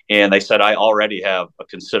 And they said I already have a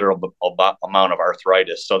considerable amount of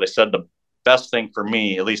arthritis. So they said the best thing for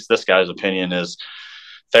me, at least this guy's opinion, is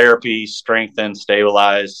therapy, strengthen,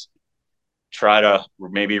 stabilize, try to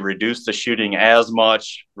maybe reduce the shooting as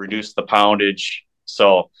much, reduce the poundage.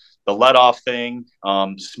 So the let off thing,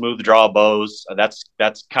 smooth draw bows, that's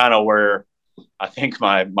kind of where I think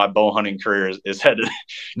my bow hunting career is headed.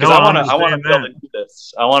 Because No, I want to be able to do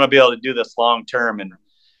this. I want to be able to do this long term. And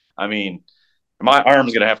I mean, my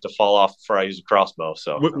arm's gonna have to fall off before I use a crossbow.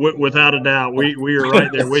 So without a doubt, we are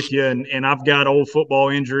right there with you. And I've got old football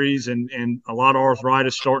injuries and a lot of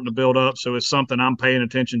arthritis starting to build up. So it's something I'm paying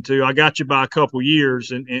attention to. I got you by a couple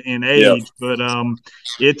years in age, but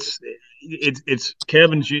it's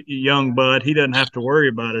Kevin's young bud. He doesn't have to worry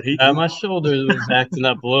about it. My shoulder was acting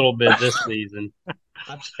up a little bit this season.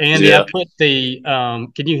 Andy, I put the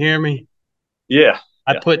can you hear me? Yeah.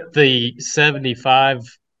 I put the 75%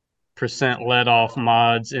 let off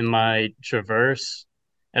mods in my Traverse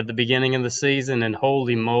at the beginning of the season, and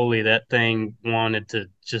holy moly, that thing wanted to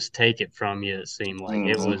just take it from you. It seemed like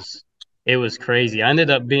it was crazy. I ended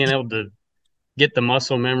up being able to get the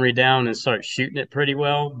muscle memory down and start shooting it pretty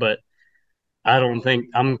well. But I don't think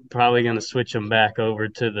I'm probably going to switch them back over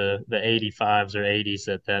to the 85s or 80s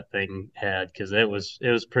that thing had, because it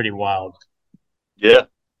was pretty wild. Yeah.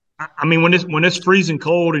 I mean, when it's freezing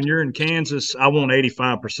cold and you're in Kansas, I want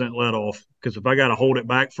 85% let off because if I got to hold it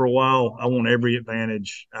back for a while, I want every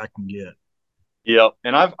advantage I can get. Yep.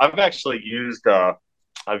 And I've actually used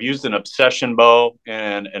I've used an obsession bow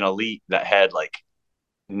and an elite that had like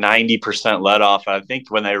 90% let off. I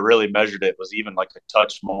think when they really measured it was even like a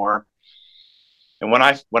touch more. And when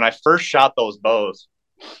I first shot those bows,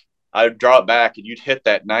 I would draw it back and you'd hit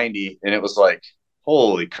that 90 and it was like,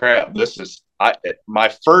 holy crap, this is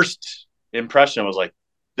my first impression was like,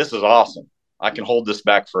 this is awesome. I can hold this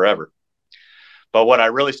back forever. But what I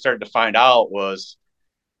really started to find out was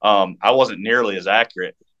I wasn't nearly as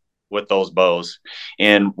accurate with those bows.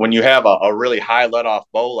 And when you have a really high let off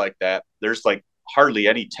bow like that, there's like hardly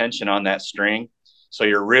any tension on that string. So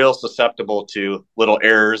you're real susceptible to little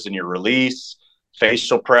errors in your release,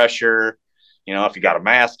 facial pressure, if you got a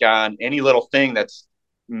mask on, any little thing that's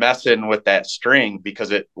messing with that string,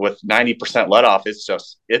 because it with 90% let off, it's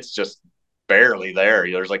just barely there.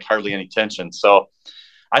 There's like hardly any tension. So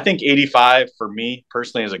I think 85 for me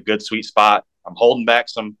personally is a good sweet spot. I'm holding back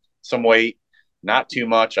some weight, not too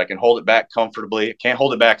much. I can hold it back comfortably. I can't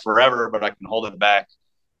hold it back forever, but I can hold it back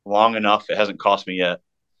long enough. It hasn't cost me yet.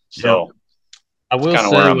 Yep. So I it's will kind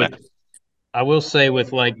of where say I'm with at. I will say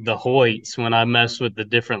with like the Hoyts, when I messed with the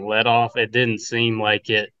different let off, it didn't seem like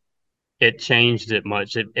it changed it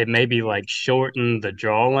much. It maybe like shortened the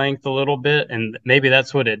draw length a little bit, and maybe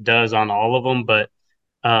that's what it does on all of them. But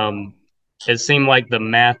um, it seemed like the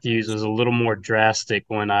Matthews was a little more drastic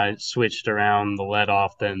when I switched around the let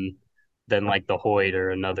off than like the Hoyt or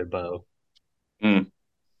another bow. Mm,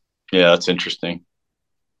 yeah, that's interesting.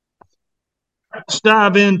 Let's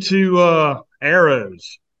dive into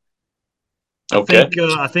arrows. Okay.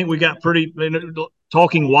 I think we got pretty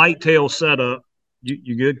talking whitetail setup.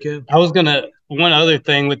 You good, Kev? I was gonna one other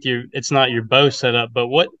thing with your it's not your bow setup, but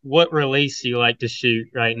what release do you like to shoot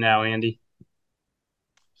right now, Andy?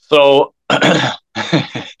 So I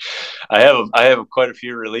have quite a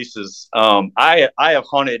few releases. I have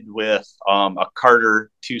hunted with a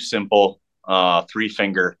Carter Too Simple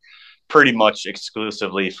 3-finger pretty much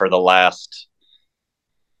exclusively for the last,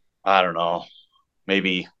 I don't know,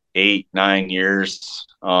 maybe 8 9 years.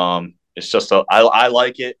 It's just I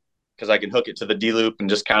like it because I can hook it to the D loop and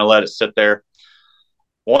just kind of let it sit there.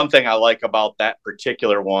 One thing I like about that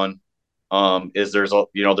particular one is there's a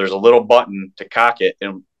little button to cock it,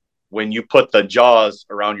 and when you put the jaws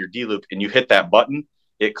around your D loop and you hit that button,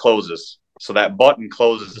 it closes. So that button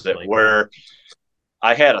closes Just it. like that. Where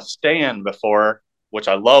I had a stand before, which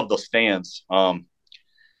I love the stands.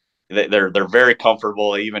 They're very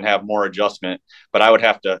comfortable. They even have more adjustment, but I would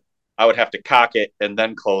have to cock it and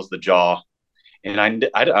then close the jaw. And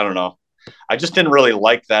I don't know. I just didn't really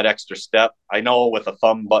like that extra step. I know with a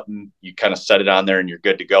thumb button, you kind of set it on there and you're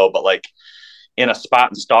good to go. But like in a spot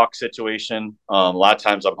and stalk situation, a lot of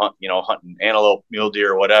times I'm hunting antelope, mule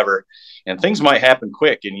deer, or whatever, and things might happen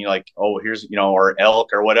quick. And you're like, oh, here's or elk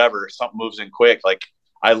or whatever, something moves in quick. Like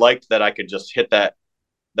I liked that I could just hit that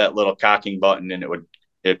little cocking button and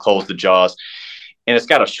it close the jaws. And it's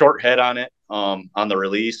got a short head on it on the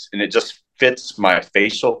release, and it just fits my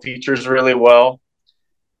facial features really well.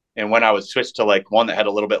 And when I would switch to like one that had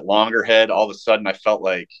a little bit longer head, all of a sudden I felt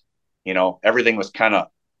like, everything was kind of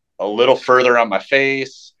a little further on my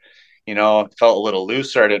face, it felt a little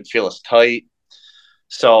looser. I didn't feel as tight.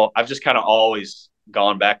 So I've just kind of always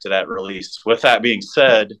gone back to that release. With that being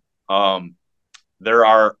said, there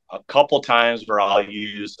are a couple times where I'll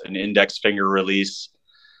use an index finger release.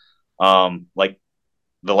 Like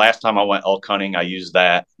the last time I went elk hunting, I used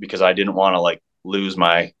that because I didn't want to like lose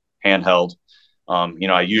my handheld. I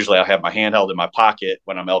have my handheld in my pocket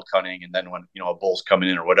when I'm elk hunting, and then when a bull's coming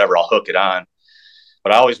in or whatever, I'll hook it on.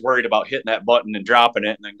 But I always worried about hitting that button and dropping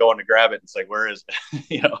it, and then going to grab it and say, "Where is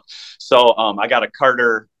it?" So I got a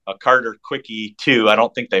Carter Quickie 2. I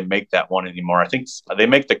don't think they make that one anymore. I think they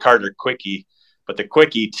make the Carter Quickie, but the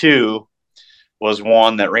Quickie 2 was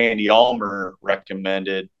one that Randy Almer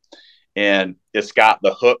recommended, and it's got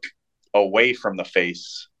the hook away from the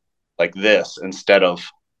face like this instead of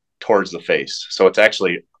towards the face. So it's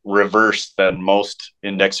actually reversed than most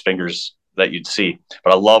index fingers that you'd see.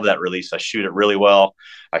 But I love that release. I shoot it really well.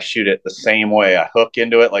 I shoot it the same way. I hook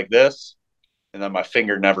into it like this, and then my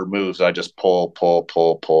finger never moves. I just pull, pull,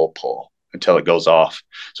 pull, pull, pull until it goes off.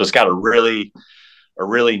 So it's got a really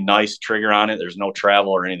nice trigger on it. There's no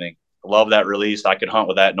travel or anything. I love that release. I could hunt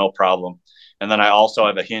with that no problem. And then I also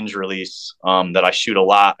have a hinge release that I shoot a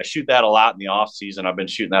lot. I shoot that a lot in the off season. I've been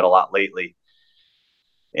shooting that a lot lately.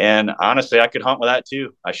 And honestly, I could hunt with that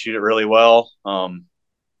too. I shoot it really well.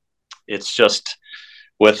 It's just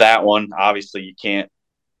with that one, obviously you can't,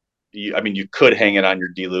 I mean, you could hang it on your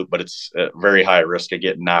D loop, but it's a very high risk of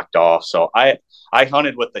getting knocked off. So I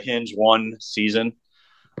hunted with the hinge one season,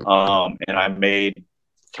 and I made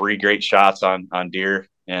 3 great shots on deer.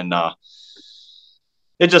 And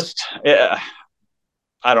it just, I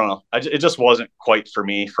don't know. It just wasn't quite for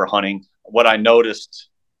me for hunting. What I noticed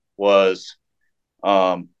was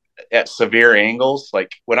um, at severe angles,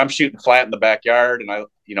 like when I'm shooting flat in the backyard and I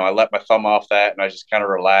let my thumb off that and I just kind of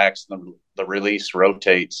relax and the release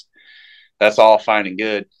rotates. That's all fine and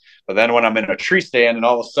good. But then when I'm in a tree stand and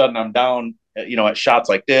all of a sudden I'm down, at shots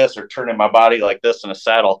like this or turning my body like this in a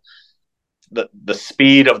saddle, the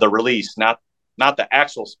speed of the release, not the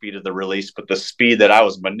actual speed of the release, but the speed that I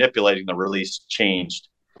was manipulating the release changed.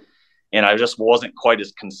 And I just wasn't quite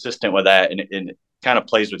as consistent with that. And it kind of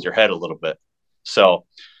plays with your head a little bit. So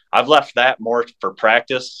I've left that more for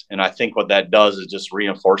practice. And I think what that does is just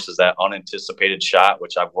reinforces that unanticipated shot,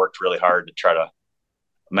 which I've worked really hard to try to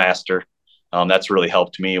master. That's really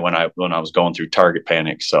helped me when I was going through target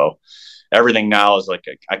panic. So everything now is like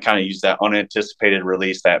I kind of use that unanticipated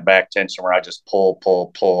release, that back tension where I just pull, pull,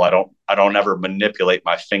 pull. I don't ever manipulate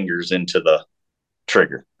my fingers into the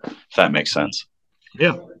trigger, if that makes sense.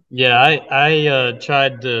 Yeah. Yeah, I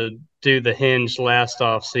tried to do the hinge last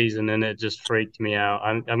off season and it just freaked me out.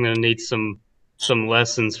 I'm gonna need some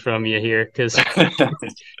lessons from you here because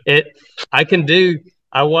it I can do.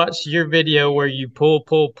 I watched your video where you pull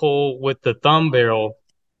with the thumb barrel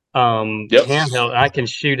Yep. handheld. I can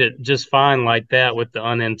shoot it just fine like that with the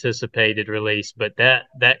unanticipated release, but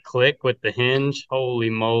that click with the hinge, holy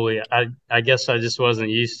moly! I guess I just wasn't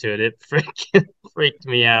used to it. It freaking freaked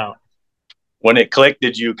me out. When it clicked,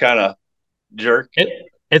 did you kind of jerk?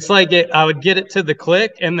 It's like I would get it to the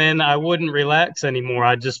click and then I wouldn't relax anymore.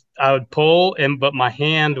 I would pull but my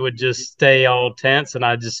hand would just stay all tense and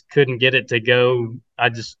I just couldn't get it to go. I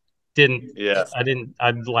just didn't. Yeah.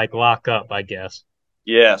 I'd like lock up, I guess.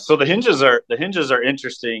 Yeah. So the hinges are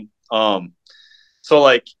interesting. So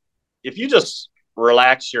like if you just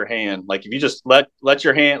relax your hand, like if you just let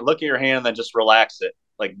your hand look at your hand and then just relax it,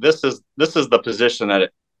 like this is the position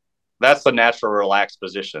that's the natural relaxed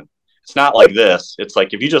position. It's not like this. It's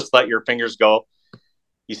like if you just let your fingers go,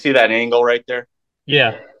 you see that angle right there?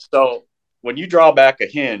 Yeah. So when you draw back a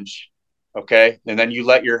hinge, okay, and then you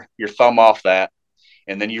let your thumb off that,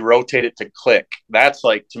 and then you rotate it to click, that's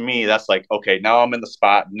like, to me, that's like, okay, now I'm in the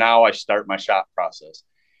spot. Now I start my shot process.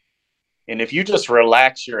 And if you just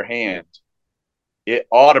relax your hand, it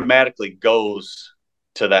automatically goes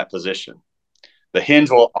to that position. The hinge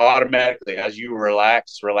will automatically, as you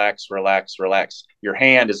relax, your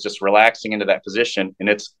hand is just relaxing into that position and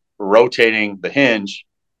it's rotating the hinge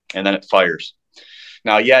and then it fires.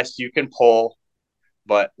 Now, yes, you can pull,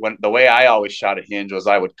 but the way I always shot a hinge was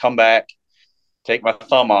I would come back, take my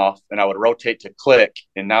thumb off, and I would rotate to click.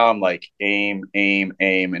 And now I'm like aim, aim,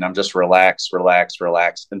 aim, and I'm just relax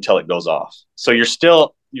until it goes off. So you're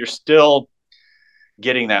still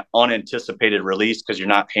getting that unanticipated release because you're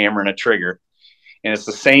not hammering a trigger. And it's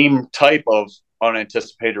the same type of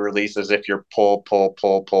unanticipated release as if you're pull,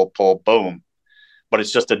 boom. But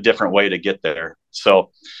it's just a different way to get there.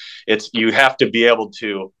 So you have to be able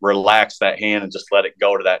to relax that hand and just let it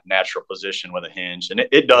go to that natural position with a hinge. And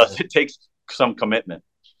it does. It takes some commitment.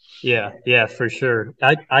 Yeah, for sure.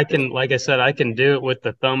 I can, like I said, I can do it with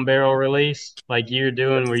the thumb barrel release, like you're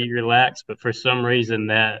doing, where you relax. But for some reason,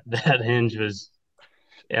 that hinge was,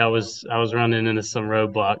 yeah, I was running into some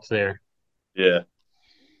roadblocks there. Yeah.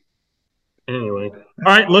 Anyway, all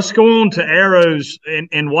right, let's go on to arrows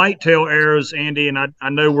and whitetail arrows, Andy. And I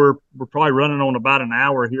know we're probably running on about an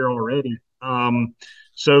hour here already.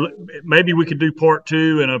 So maybe we could do part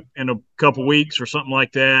 2 in a couple weeks or something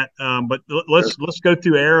like that. But let's go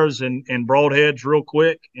through arrows and broadheads real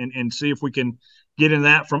quick and see if we can get in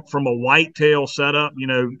that from a whitetail setup.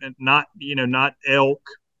 Not elk,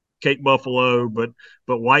 Cape buffalo, but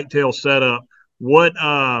whitetail setup. What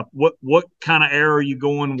kind of arrow are you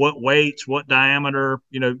going? What weights? What diameter?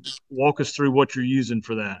 Walk us through what you're using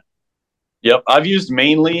for that. Yep. I've used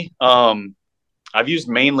mainly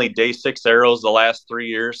day 6 arrows the last 3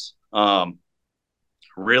 years.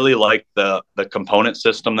 Really like the component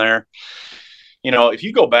system there. If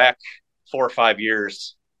you go back 4 or 5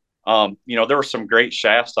 years, there were some great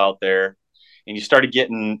shafts out there, and you started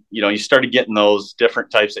getting those different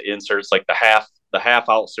types of inserts, like the half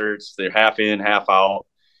outserts, they're half in, half out.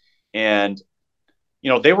 And,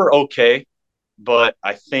 they were okay. But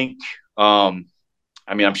I think I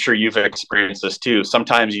mean, I'm sure you've experienced this too.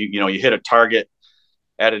 Sometimes you hit a target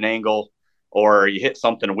at an angle, or you hit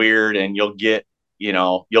something weird, and you'll get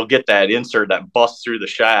that insert that busts through the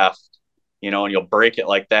shaft, and you'll break it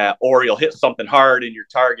like that, or you'll hit something hard in your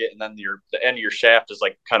target, and then the end of your shaft is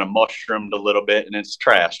like kind of mushroomed a little bit, and it's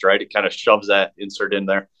trashed, right? It kind of shoves that insert in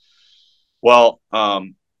there. Well,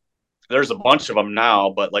 there's a bunch of them now,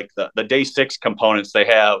 but like the day 6 components, they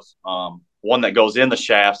have one that goes in the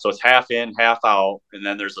shaft, so it's half in, half out, and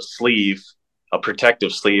then there's a sleeve, a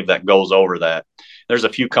protective sleeve that goes over that. There's a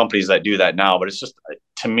few companies that do that now, but it's just,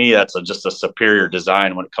 to me, that's just a superior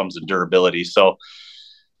design when it comes to durability. So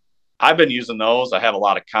I've been using those. I have a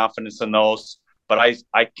lot of confidence in those, but I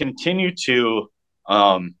continue to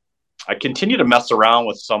mess around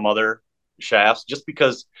with some other shafts just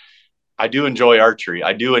because I do enjoy archery.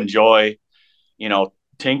 I do enjoy,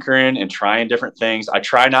 tinkering and trying different things. I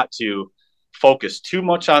try not to focus too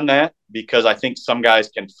much on that because I think some guys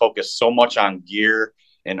can focus so much on gear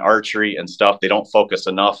and archery and stuff. They don't focus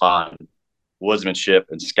enough on woodsmanship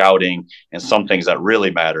and scouting and some things that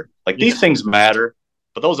really matter. Like these things matter,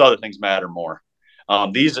 but those other things matter more.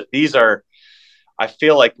 These are, I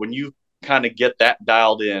feel like when you kind of get that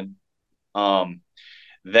dialed in,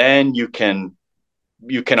 then you can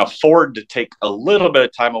afford to take a little bit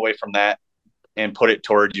of time away from that and put it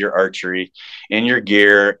towards your archery and your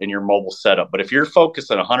gear and your mobile setup. But if you're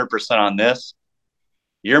focusing 100% on this,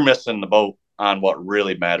 you're missing the boat on what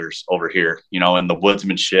really matters over here, in the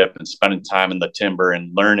woodsmanship and spending time in the timber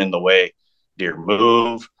and learning the way deer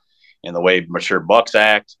move and the way mature bucks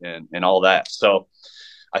act and all that. So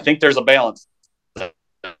I think there's a balance.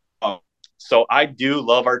 So I do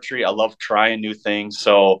love archery. I love trying new things.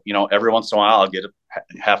 So, every once in a while I'll get a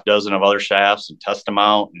half dozen of other shafts and test them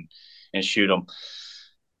out and shoot them.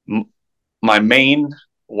 My main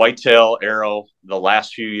whitetail arrow the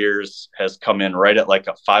last few years has come in right at like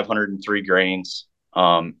a 503 grains.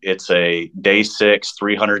 It's a day 6,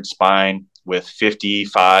 300 spine with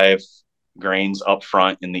 55 grains up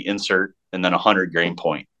front in the insert and then 100 grain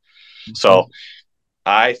point. Mm-hmm. So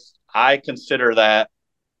I consider that,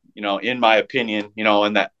 in my opinion,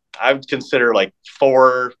 and that I would consider like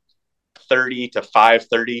 430 to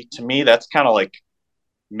 530. To me, that's kind of like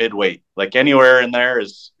midweight. Like anywhere in there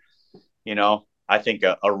is, I think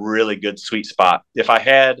a really good sweet spot. If I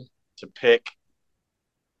had to pick,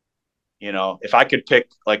 if I could pick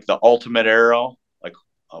like the ultimate arrow, like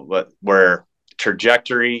where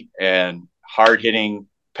trajectory and hard hitting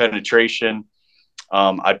penetration,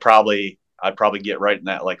 I'd probably get right in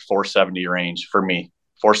that like 470 range for me,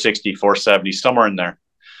 460, 470, somewhere in there.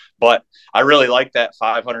 But I really like that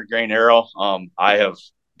 500 grain arrow. I have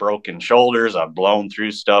broken shoulders. I've blown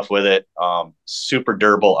through stuff with it. Super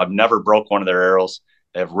durable. I've never broke one of their arrows.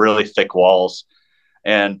 They have really thick walls.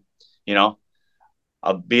 And,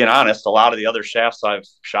 being honest, a lot of the other shafts I've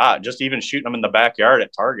shot, just even shooting them in the backyard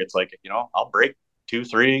at targets, like, I'll break 2,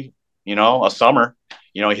 3, a summer,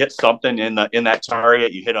 you hit something in that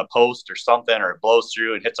target, you hit a post or something, or it blows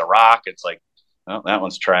through and hits a rock. It's like, well, that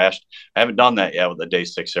one's trashed. I haven't done that yet with the day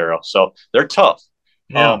 6 arrow. So they're tough.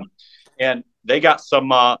 Yeah. And they got some,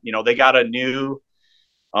 they got a new,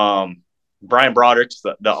 Brian Broderick's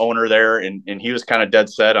the owner there, and he was kind of dead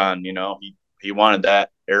set on, he wanted that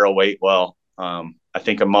arrow weight. Well, I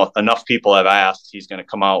think enough people have asked, he's going to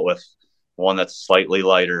come out with one that's slightly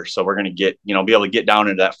lighter. So we're going to get, be able to get down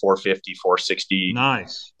into that 450, 460,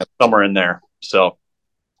 nice, somewhere in there. So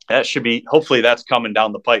that should be, hopefully that's coming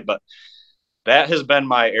down the pipe, but that has been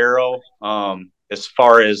my arrow. As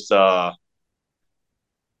far as,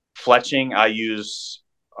 fletching, I use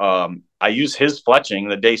his fletching,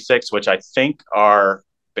 the day 6, which I think are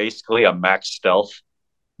basically a Max Stealth.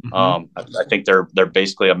 Mm-hmm. I think they're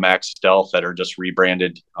basically a Max Stealth that are just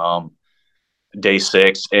rebranded day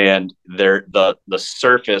 6, and they're the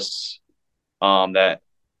surface that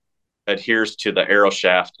adheres to the arrow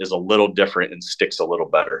shaft is a little different and sticks a little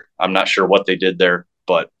better. I'm not sure what they did there,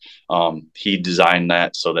 but he designed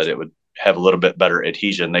that so that it would have a little bit better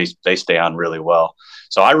adhesion. They stay on really well.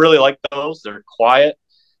 So I really like those. They're quiet.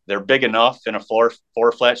 They're big enough in a four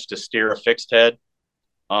fletch to steer a fixed head.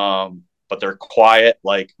 But they're quiet.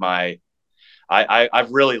 Like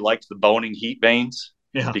I've really liked the boning heat vanes.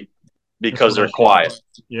 Yeah. Because they're quiet.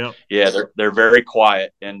 Yeah. Yeah. They're very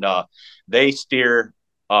quiet, and they steer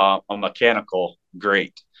a mechanical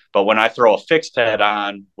great. But when I throw a fixed head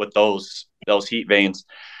on with those heat vanes,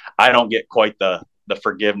 I don't get quite the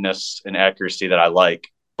forgiveness and accuracy that I like.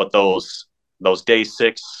 But those day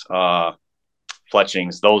 6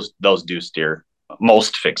 fletchings, those do steer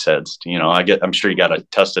most fixed heads. I'm sure you got to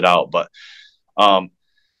test it out. But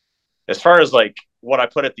as far as like what I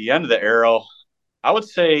put at the end of the arrow, I would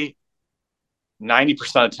say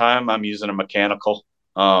 90% of the time I'm using a mechanical.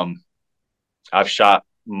 I've shot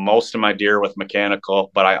most of my deer with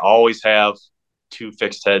mechanical, but I always have two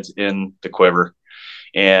fixed heads in the quiver.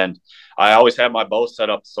 And I always have my bow set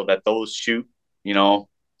up so that you know,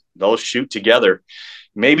 those shoot together.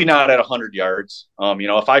 Maybe not at 100 yards.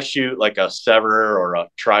 If I shoot like a sever or a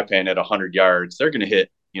tri-pan at 100 yards, they're going to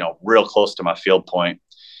hit, real close to my field point.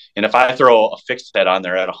 And if I throw a fixed head on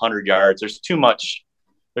there at 100 yards, there's too much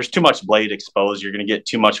blade exposed. You're going to get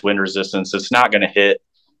too much wind resistance. It's not going to hit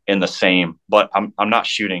in the same. But I'm not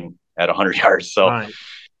shooting at 100 yards, so Right.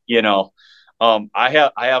 I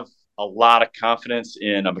have a lot of confidence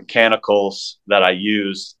in the mechanicals that I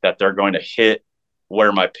use that they're going to hit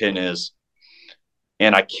where my pin is,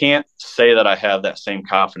 and I can't say that I have that same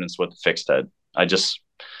confidence with the fixed head.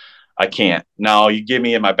 I can't. Now you give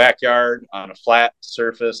me in my backyard on a flat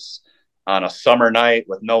surface on a summer night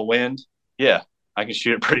with no wind, yeah, I can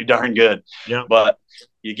shoot it pretty darn good. Yeah. But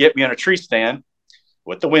you get me on a tree stand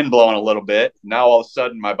with the wind blowing a little bit. Now all of a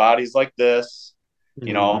sudden my body's like this,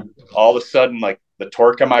 all of a sudden like the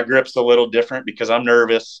torque on my grip's a little different because I'm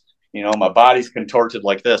nervous. My body's contorted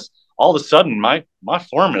like this. All of a sudden my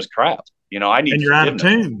form is crap. I need And you're out of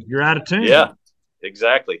forgiveness. tune. You're out of tune. Yeah,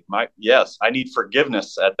 exactly. I need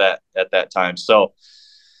forgiveness at that time. So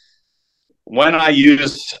when I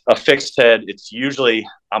use a fixed head, it's usually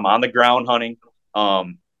I'm on the ground hunting.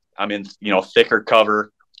 I'm in, thicker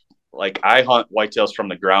cover. Like I hunt whitetails from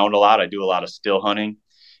the ground a lot. I do a lot of still hunting.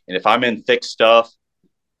 And if I'm in thick stuff,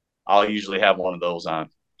 I'll usually have one of those on.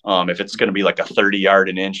 If it's going to be like a 30-yard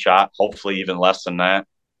and in shot, hopefully even less than that.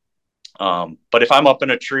 But if I'm up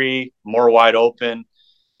in a tree, more wide open,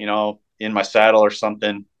 in my saddle or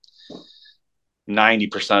something,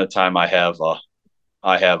 90% of the time I have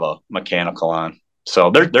a mechanical on.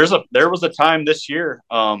 So there was a time this year.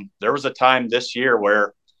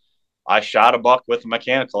 Where I shot a buck with a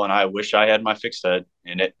mechanical, and I wish I had my fixed head,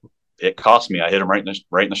 and it cost me. I hit him right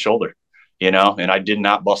in the shoulder, and I did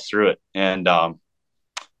not bust through it. And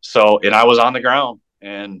and I was on the ground,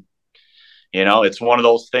 and it's one of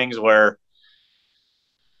those things where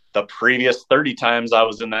the previous 30 times I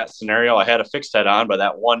was in that scenario, I had a fixed head on, but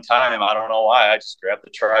that one time, I don't know why, I just grabbed the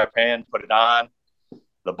tri-pan, put it on.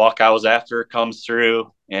 The buck I was after comes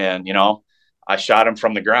through, and I shot him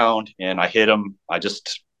from the ground, and I hit him. I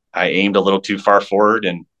aimed a little too far forward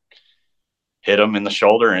and hit him in the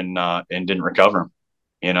shoulder, and didn't recover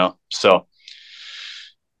him. So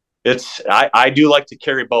I do like to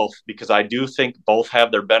carry both because I do think both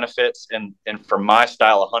have their benefits, and for my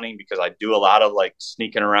style of hunting, because I do a lot of like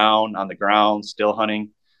sneaking around on the ground, still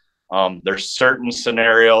hunting. There's certain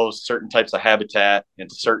scenarios, certain types of habitat,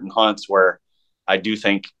 and certain hunts where I do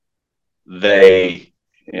think the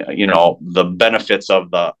benefits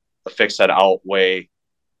of the fixed head outweigh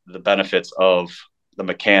the benefits of the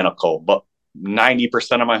mechanical. But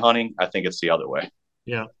 90% of my hunting, I think it's the other way.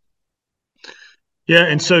 Yeah. Yeah.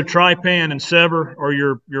 And so tri-pan and sever are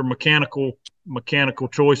your mechanical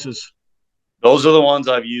choices. Those are the ones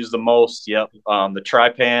I've used the most. Yep. The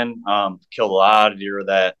tri-pan killed a lot of deer with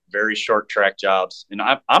that. Very short track jobs, and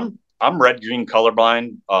I'm red green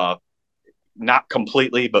colorblind. Not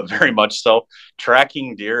completely, but very much so.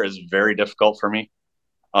 Tracking deer is very difficult for me.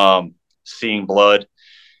 Seeing blood,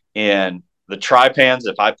 and the tri-pans,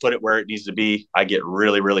 if I put it where it needs to be, I get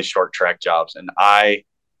really, really short track jobs, and I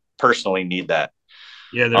personally need that.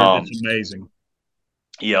 Yeah, it's amazing.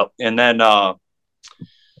 Yep. And then I've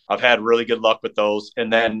had really good luck with those.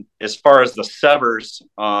 And then as far as the severs,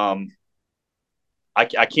 I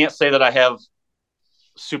can't say that I have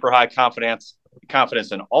super high confidence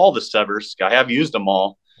in all the severs. I have used them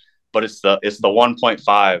all, but it's the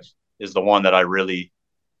 1.5 is the one that I really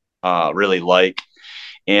like.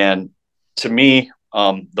 And to me,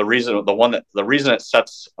 the reason it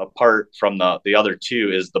sets apart from the other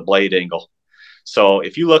two is the blade angle. So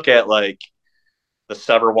if you look at like the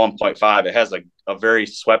Sever 1.5, it has a very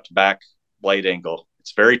swept back blade angle.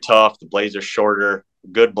 It's very tough. The blades are shorter,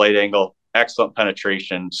 good blade angle, excellent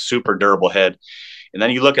penetration, super durable head. And then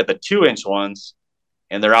you look at the 2-inch ones,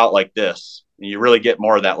 and they're out like this. And you really get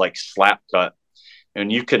more of that like slap cut.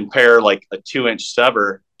 And you compare like a 2-inch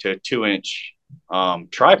Sever to a 2-inch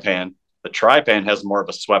tri-pan. The tri-pan has more of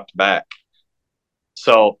a swept back.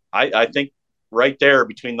 So I think right there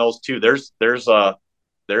between those two, there's an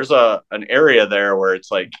area there where it's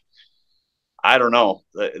like, I don't know,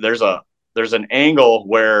 there's an angle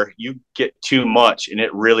where you get too much, and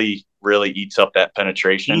it really, really eats up that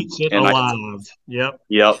penetration. Eats it alive. Yep.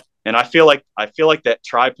 And I feel like that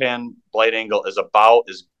tri-pan blade angle is about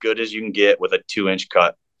as good as you can get with a 2-inch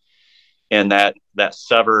cut. and that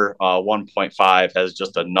Sever 1.5 has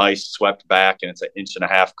just a nice swept back, and it's an 1.5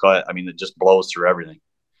 inch cut. I mean, it just blows through everything.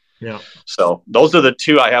 Yeah. So those are the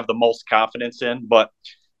two I have the most confidence in. But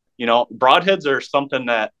broadheads are something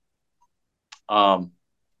that I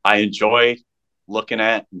enjoy looking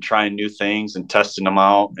at and trying new things and testing them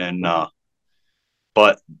out. And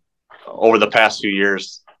but over the past few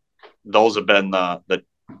years, those have been the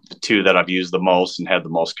two that I've used the most and had the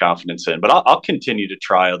most confidence in. But I'll continue to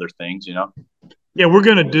try other things. Yeah, we're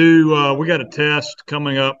going to do, we got a test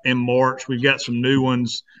coming up in March. We've got some new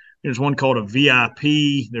ones. There's one called a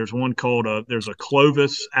VIP. There's one called there's a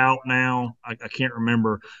Clovis out now. I can't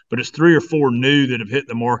remember, but it's 3 or 4 new that have hit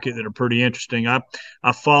the market that are pretty interesting. I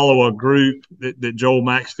follow a group that Joel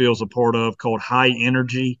Maxfield's a part of called High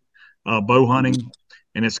Energy Bow Hunting.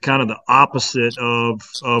 And it's kind of the opposite of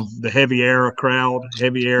the heavy era crowd.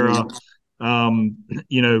 Heavy era,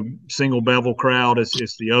 single bevel crowd.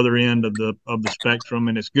 It's the other end of the spectrum,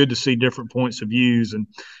 and it's good to see different points of views. And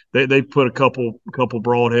they put a couple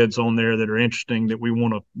broadheads on there that are interesting that we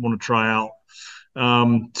want to try out.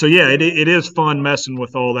 So yeah, it is fun messing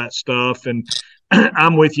with all that stuff. And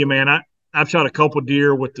I'm with you, man. I've shot a couple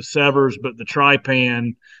deer with the Severs, but the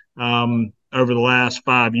Trypan over the last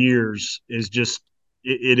 5 years is just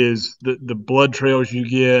it is the blood trails you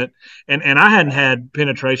get. And I hadn't had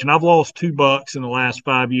penetration. I've lost 2 bucks in the last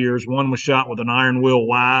 5 years. One was shot with an iron wheel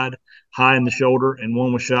wide, high in the shoulder, and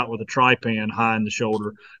one was shot with a Trypan high in the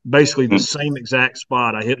shoulder. Basically the same exact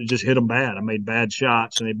spot. I just hit them bad. I made bad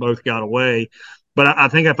shots, and they both got away. But I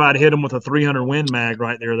think if I'd hit them with a 300 Win Mag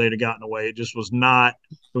right there, they'd have gotten away. It just was not.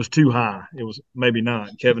 It was too high. It was maybe not.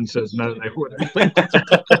 Kevin says no, they wouldn't.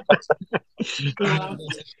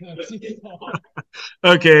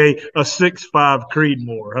 Okay, a 6.5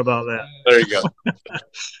 Creedmoor. How about that? There you go.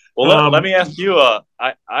 Well, let me ask you.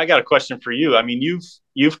 I got a question for you. I mean,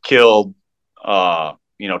 you've killed,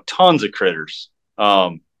 tons of critters.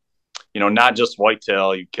 Not just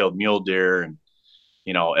whitetail. You killed mule deer and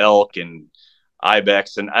elk and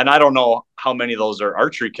ibex, and I don't know how many of those are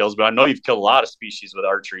archery kills, but I know you've killed a lot of species with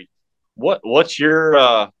archery. What's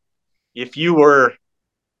your if you were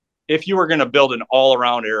going to build an all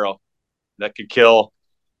around arrow that could kill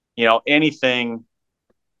anything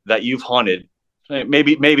that you've hunted,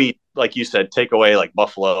 maybe like you said, take away like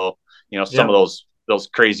buffalo, some of those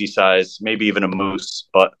crazy size, maybe even a moose,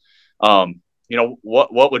 but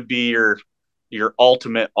what would be your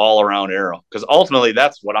ultimate all around arrow? Because ultimately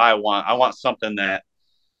that's what I want. I want something that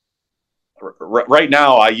right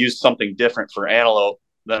now I use something different for antelope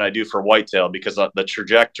than I do for whitetail, because the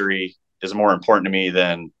trajectory is more important to me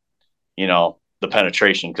than the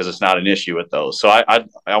penetration, because it's not an issue with those. So I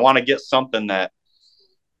want to get something that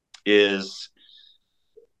is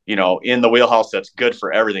in the wheelhouse that's good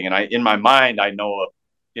for everything. And in my mind,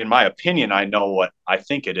 in my opinion, I know what I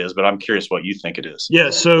think it is, but I'm curious what you think it is.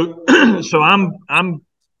 Yeah, so I'm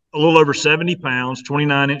a little over 70 pounds,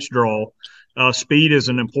 29-inch draw. Speed is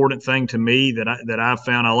an important thing to me that I've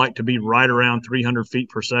found. I like to be right around 300 feet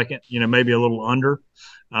per second, maybe a little under.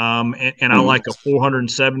 And I like a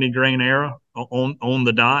 470 grain arrow on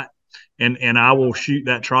the dot. And I will shoot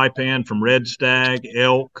that Trypan from red stag,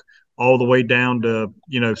 elk, all the way down to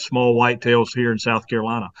small whitetails here in South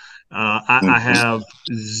Carolina. I have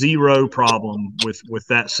zero problem with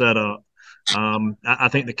that setup. I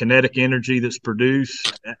think the kinetic energy that's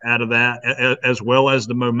produced out of that, as well as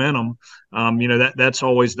the momentum, that's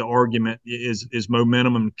always the argument is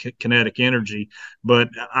momentum and kinetic energy. But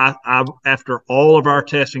I after all of our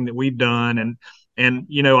testing that we've done, and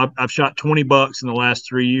I've shot 20 bucks in the last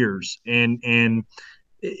 3 years, and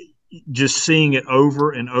just seeing it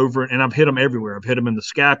over and over, and I've hit them everywhere. I've hit them in the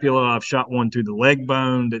scapula. I've shot one through the leg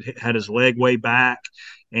bone that had his leg way back,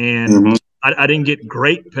 and I didn't get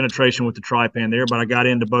great penetration with the Trypan there, but I got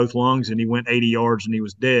into both lungs, and he went 80 yards and he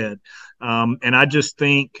was dead. And I just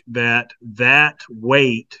think that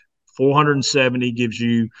weight, 470, gives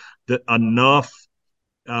you enough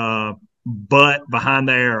butt behind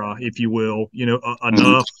the arrow, if you will,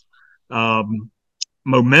 enough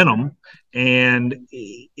momentum, and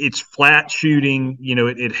it's flat shooting.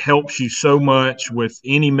 It helps you so much with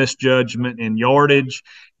any misjudgment and yardage.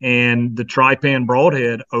 And the Trypan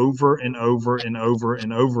broadhead over and over and over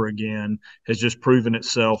and over again has just proven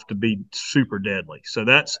itself to be super deadly. So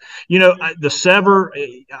that's, the Sever,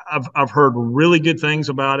 I've heard really good things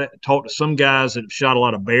about it. Talked to some guys that have shot a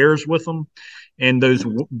lot of bears with them, and those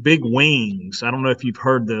big wings. I don't know if you've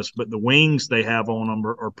heard this, but the wings they have on them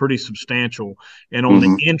are pretty substantial. And on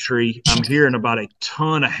the entry, I'm hearing about a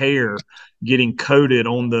ton of hair getting coated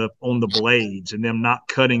on the blades and them not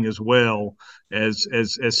cutting as well as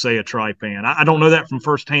say a trypan. I don't know that from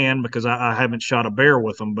firsthand because I haven't shot a bear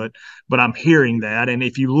with them, but I'm hearing that. And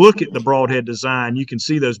if you look at the broadhead design, you can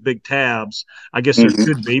see those big tabs. I guess there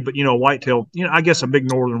could be, but whitetail, I guess a big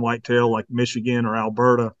northern whitetail like Michigan or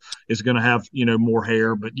Alberta is going to have more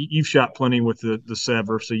hair. But you've shot plenty with the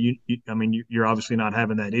Sever, so you're obviously not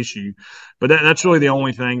having that issue. But that's really the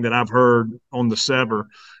only thing that I've heard on the Sever.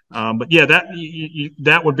 But yeah,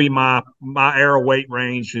 that would be my arrow weight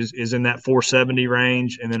range is in that 470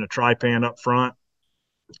 range, and then a trypan up front.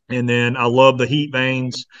 And then I love the heat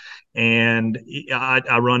vanes, and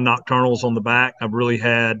I run nocturnals on the back. I've really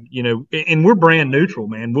had, and we're brand neutral,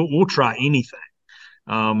 man. We'll try anything.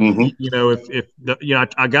 If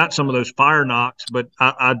I got some of those fire knocks, but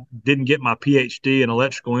I didn't get my PhD in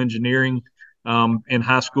electrical engineering in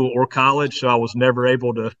high school or college, so I was never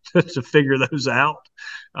able to to figure those out.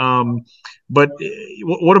 But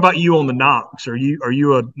what about you on the knocks? Are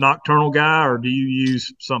you a nocturnal guy, or do you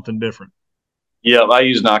use something different? Yeah, I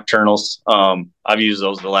use nocturnals. I've used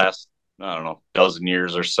those the last, I don't know, dozen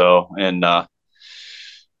years or so. And I've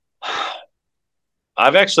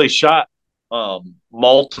actually shot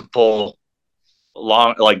multiple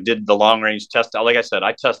did the long range test. Like I said,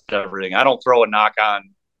 I test everything. I don't throw a knock on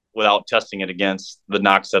without testing it against the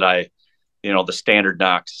knocks that the standard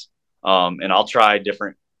knocks. And I'll try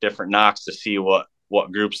different knocks to see what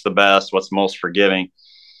group's the best, what's most forgiving.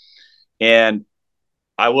 And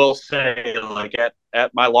I will say, like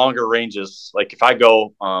at my longer ranges, like if I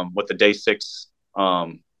go with the day six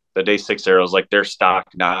arrows, like they're stock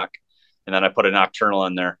knock, and then I put a nocturnal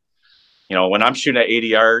in there. When I'm shooting at 80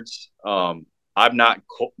 yards, I'm not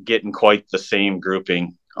getting quite the same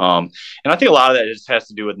grouping. And I think a lot of that just has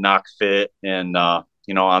to do with knock fit and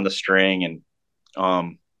on the string,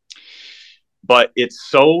 and but it's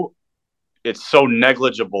so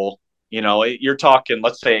negligible. You're talking,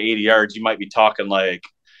 let's say 80 yards, you might be talking like,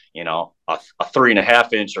 a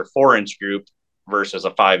 3.5 inch or 4 inch group versus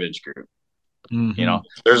a 5 inch group.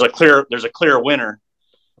 There's a clear winner,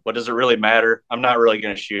 but does it really matter? I'm not really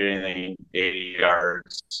going to shoot anything 80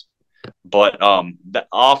 yards, but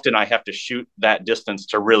often I have to shoot that distance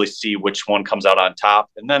to really see which one comes out on top.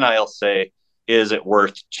 And then I'll say, is it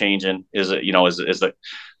worth changing? Is it,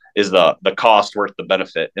 is the cost worth the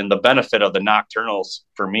benefit? And the benefit of the nocturnals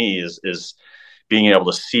for me is being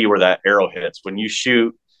able to see where that arrow hits. When you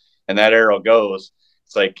shoot and that arrow goes,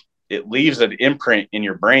 it's like it leaves an imprint in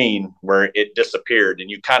your brain where it disappeared, and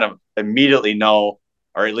you kind of immediately know,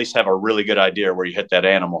 or at least have a really good idea where you hit that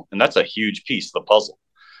animal. And that's a huge piece of the puzzle.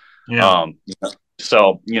 Yeah.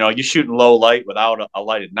 So, you shoot in low light without a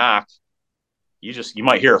lighted knock, you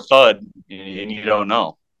might hear a thud and you don't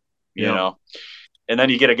know, you know. And then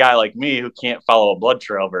you get a guy like me who can't follow a blood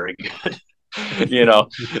trail very good,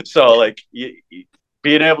 So like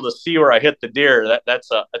being able to see where I hit the deer, that's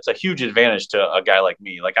a huge advantage to a guy like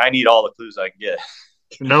me. Like I need all the clues I can get.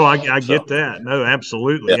 No, I get that. No,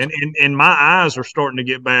 absolutely. Yeah. And my eyes are starting to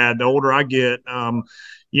get bad. The older I get, I'm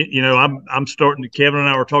starting to. Kevin and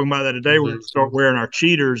I were talking about that today. We're going to start wearing our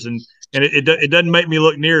cheaters, and it doesn't make me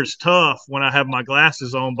look near as tough when I have my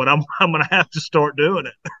glasses on, but I'm going to have to start doing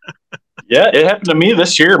it. Yeah, it happened to me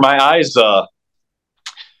this year. My eyes,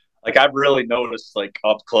 like I've really noticed, like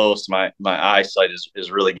up close, my eyesight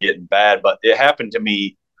is really getting bad. But it happened to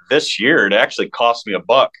me this year. It actually cost me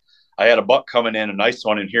 $1. I had a buck coming in, a nice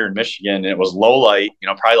one in here in Michigan, and it was low light,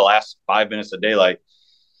 probably the last 5 minutes of daylight,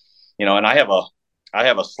 and I have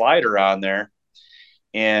a slider on there,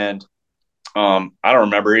 and I don't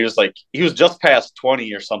remember. He was just past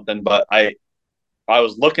 20 or something, but I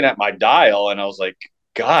was looking at my dial and I was like,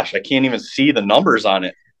 gosh, I can't even see the numbers on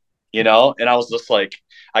it, and I was just like,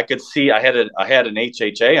 I could see I had an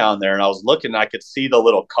HHA on there, and I was looking, I could see the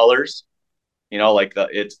little colors, like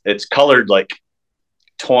it's colored like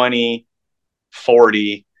 20,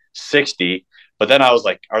 40, 60. But then I was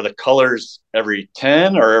like, are the colors every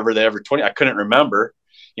 10 or every 20? I couldn't remember,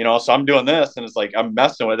 so I'm doing this, and it's like, I'm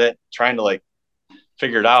messing with it, trying to like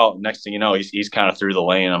figure it out. Next thing you know, he's kind of through the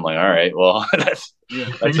lane. I'm like, all right, well, that's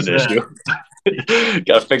an issue.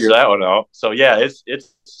 Got to figure that one out. So yeah, it's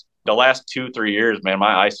the last 2-3 years, man,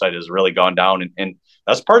 my eyesight has really gone down. And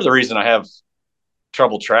that's part of the reason I have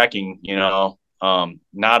trouble tracking,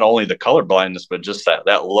 not only the color blindness, but just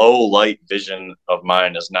that low light vision of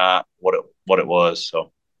mine is not what it was.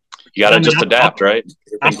 So You got to just adapt, right?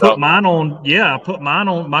 I put mine on. Yeah, I put mine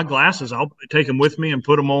on my glasses. I'll take them with me and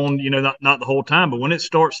put them on. Not the whole time, but when it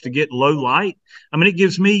starts to get low light, I mean, it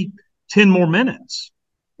gives me 10 more minutes.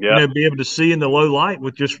 Yeah. Be able to see in the low light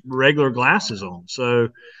with just regular glasses on. So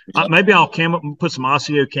maybe I'll put some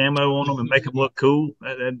Osseo camo on them and make them look cool.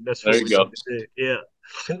 That's there what you go. Do. Yeah.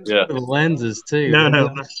 Yeah. The lenses too.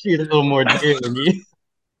 No. Shoot a little more deer than you.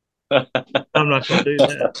 I'm not going to do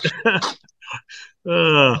that.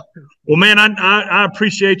 Well, man, I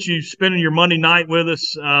appreciate you spending your Monday night with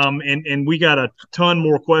us. And we got a ton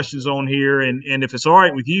more questions on here. And if it's all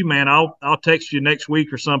right with you, man, I'll text you next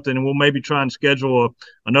week or something, and we'll maybe try and schedule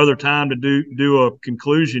another time to do a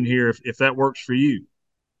conclusion here if that works for you.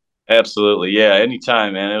 Absolutely, yeah,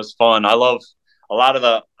 anytime, man. It was fun. I love a lot of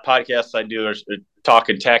the podcasts I do are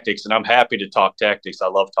talking tactics, and I'm happy to talk tactics. I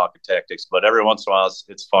love talking tactics, but every once in a while,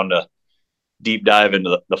 it's fun to deep dive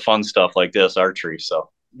into the fun stuff like this, archery.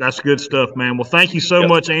 So that's good stuff, man. Well, thank you so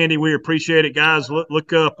much, Andy. We appreciate it, guys.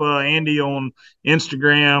 Look up Andy on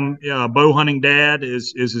Instagram. Bow Hunting Dad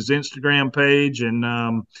is his Instagram page,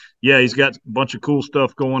 and he's got a bunch of cool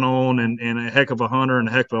stuff going on, and a heck of a hunter and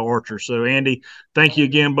a heck of an archer. So, Andy, thank you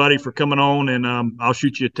again, buddy, for coming on, and I'll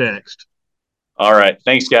shoot you a text. All right,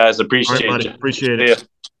 thanks, guys. Appreciate it. Appreciate it.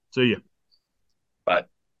 See you. Bye.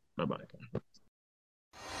 Bye-bye.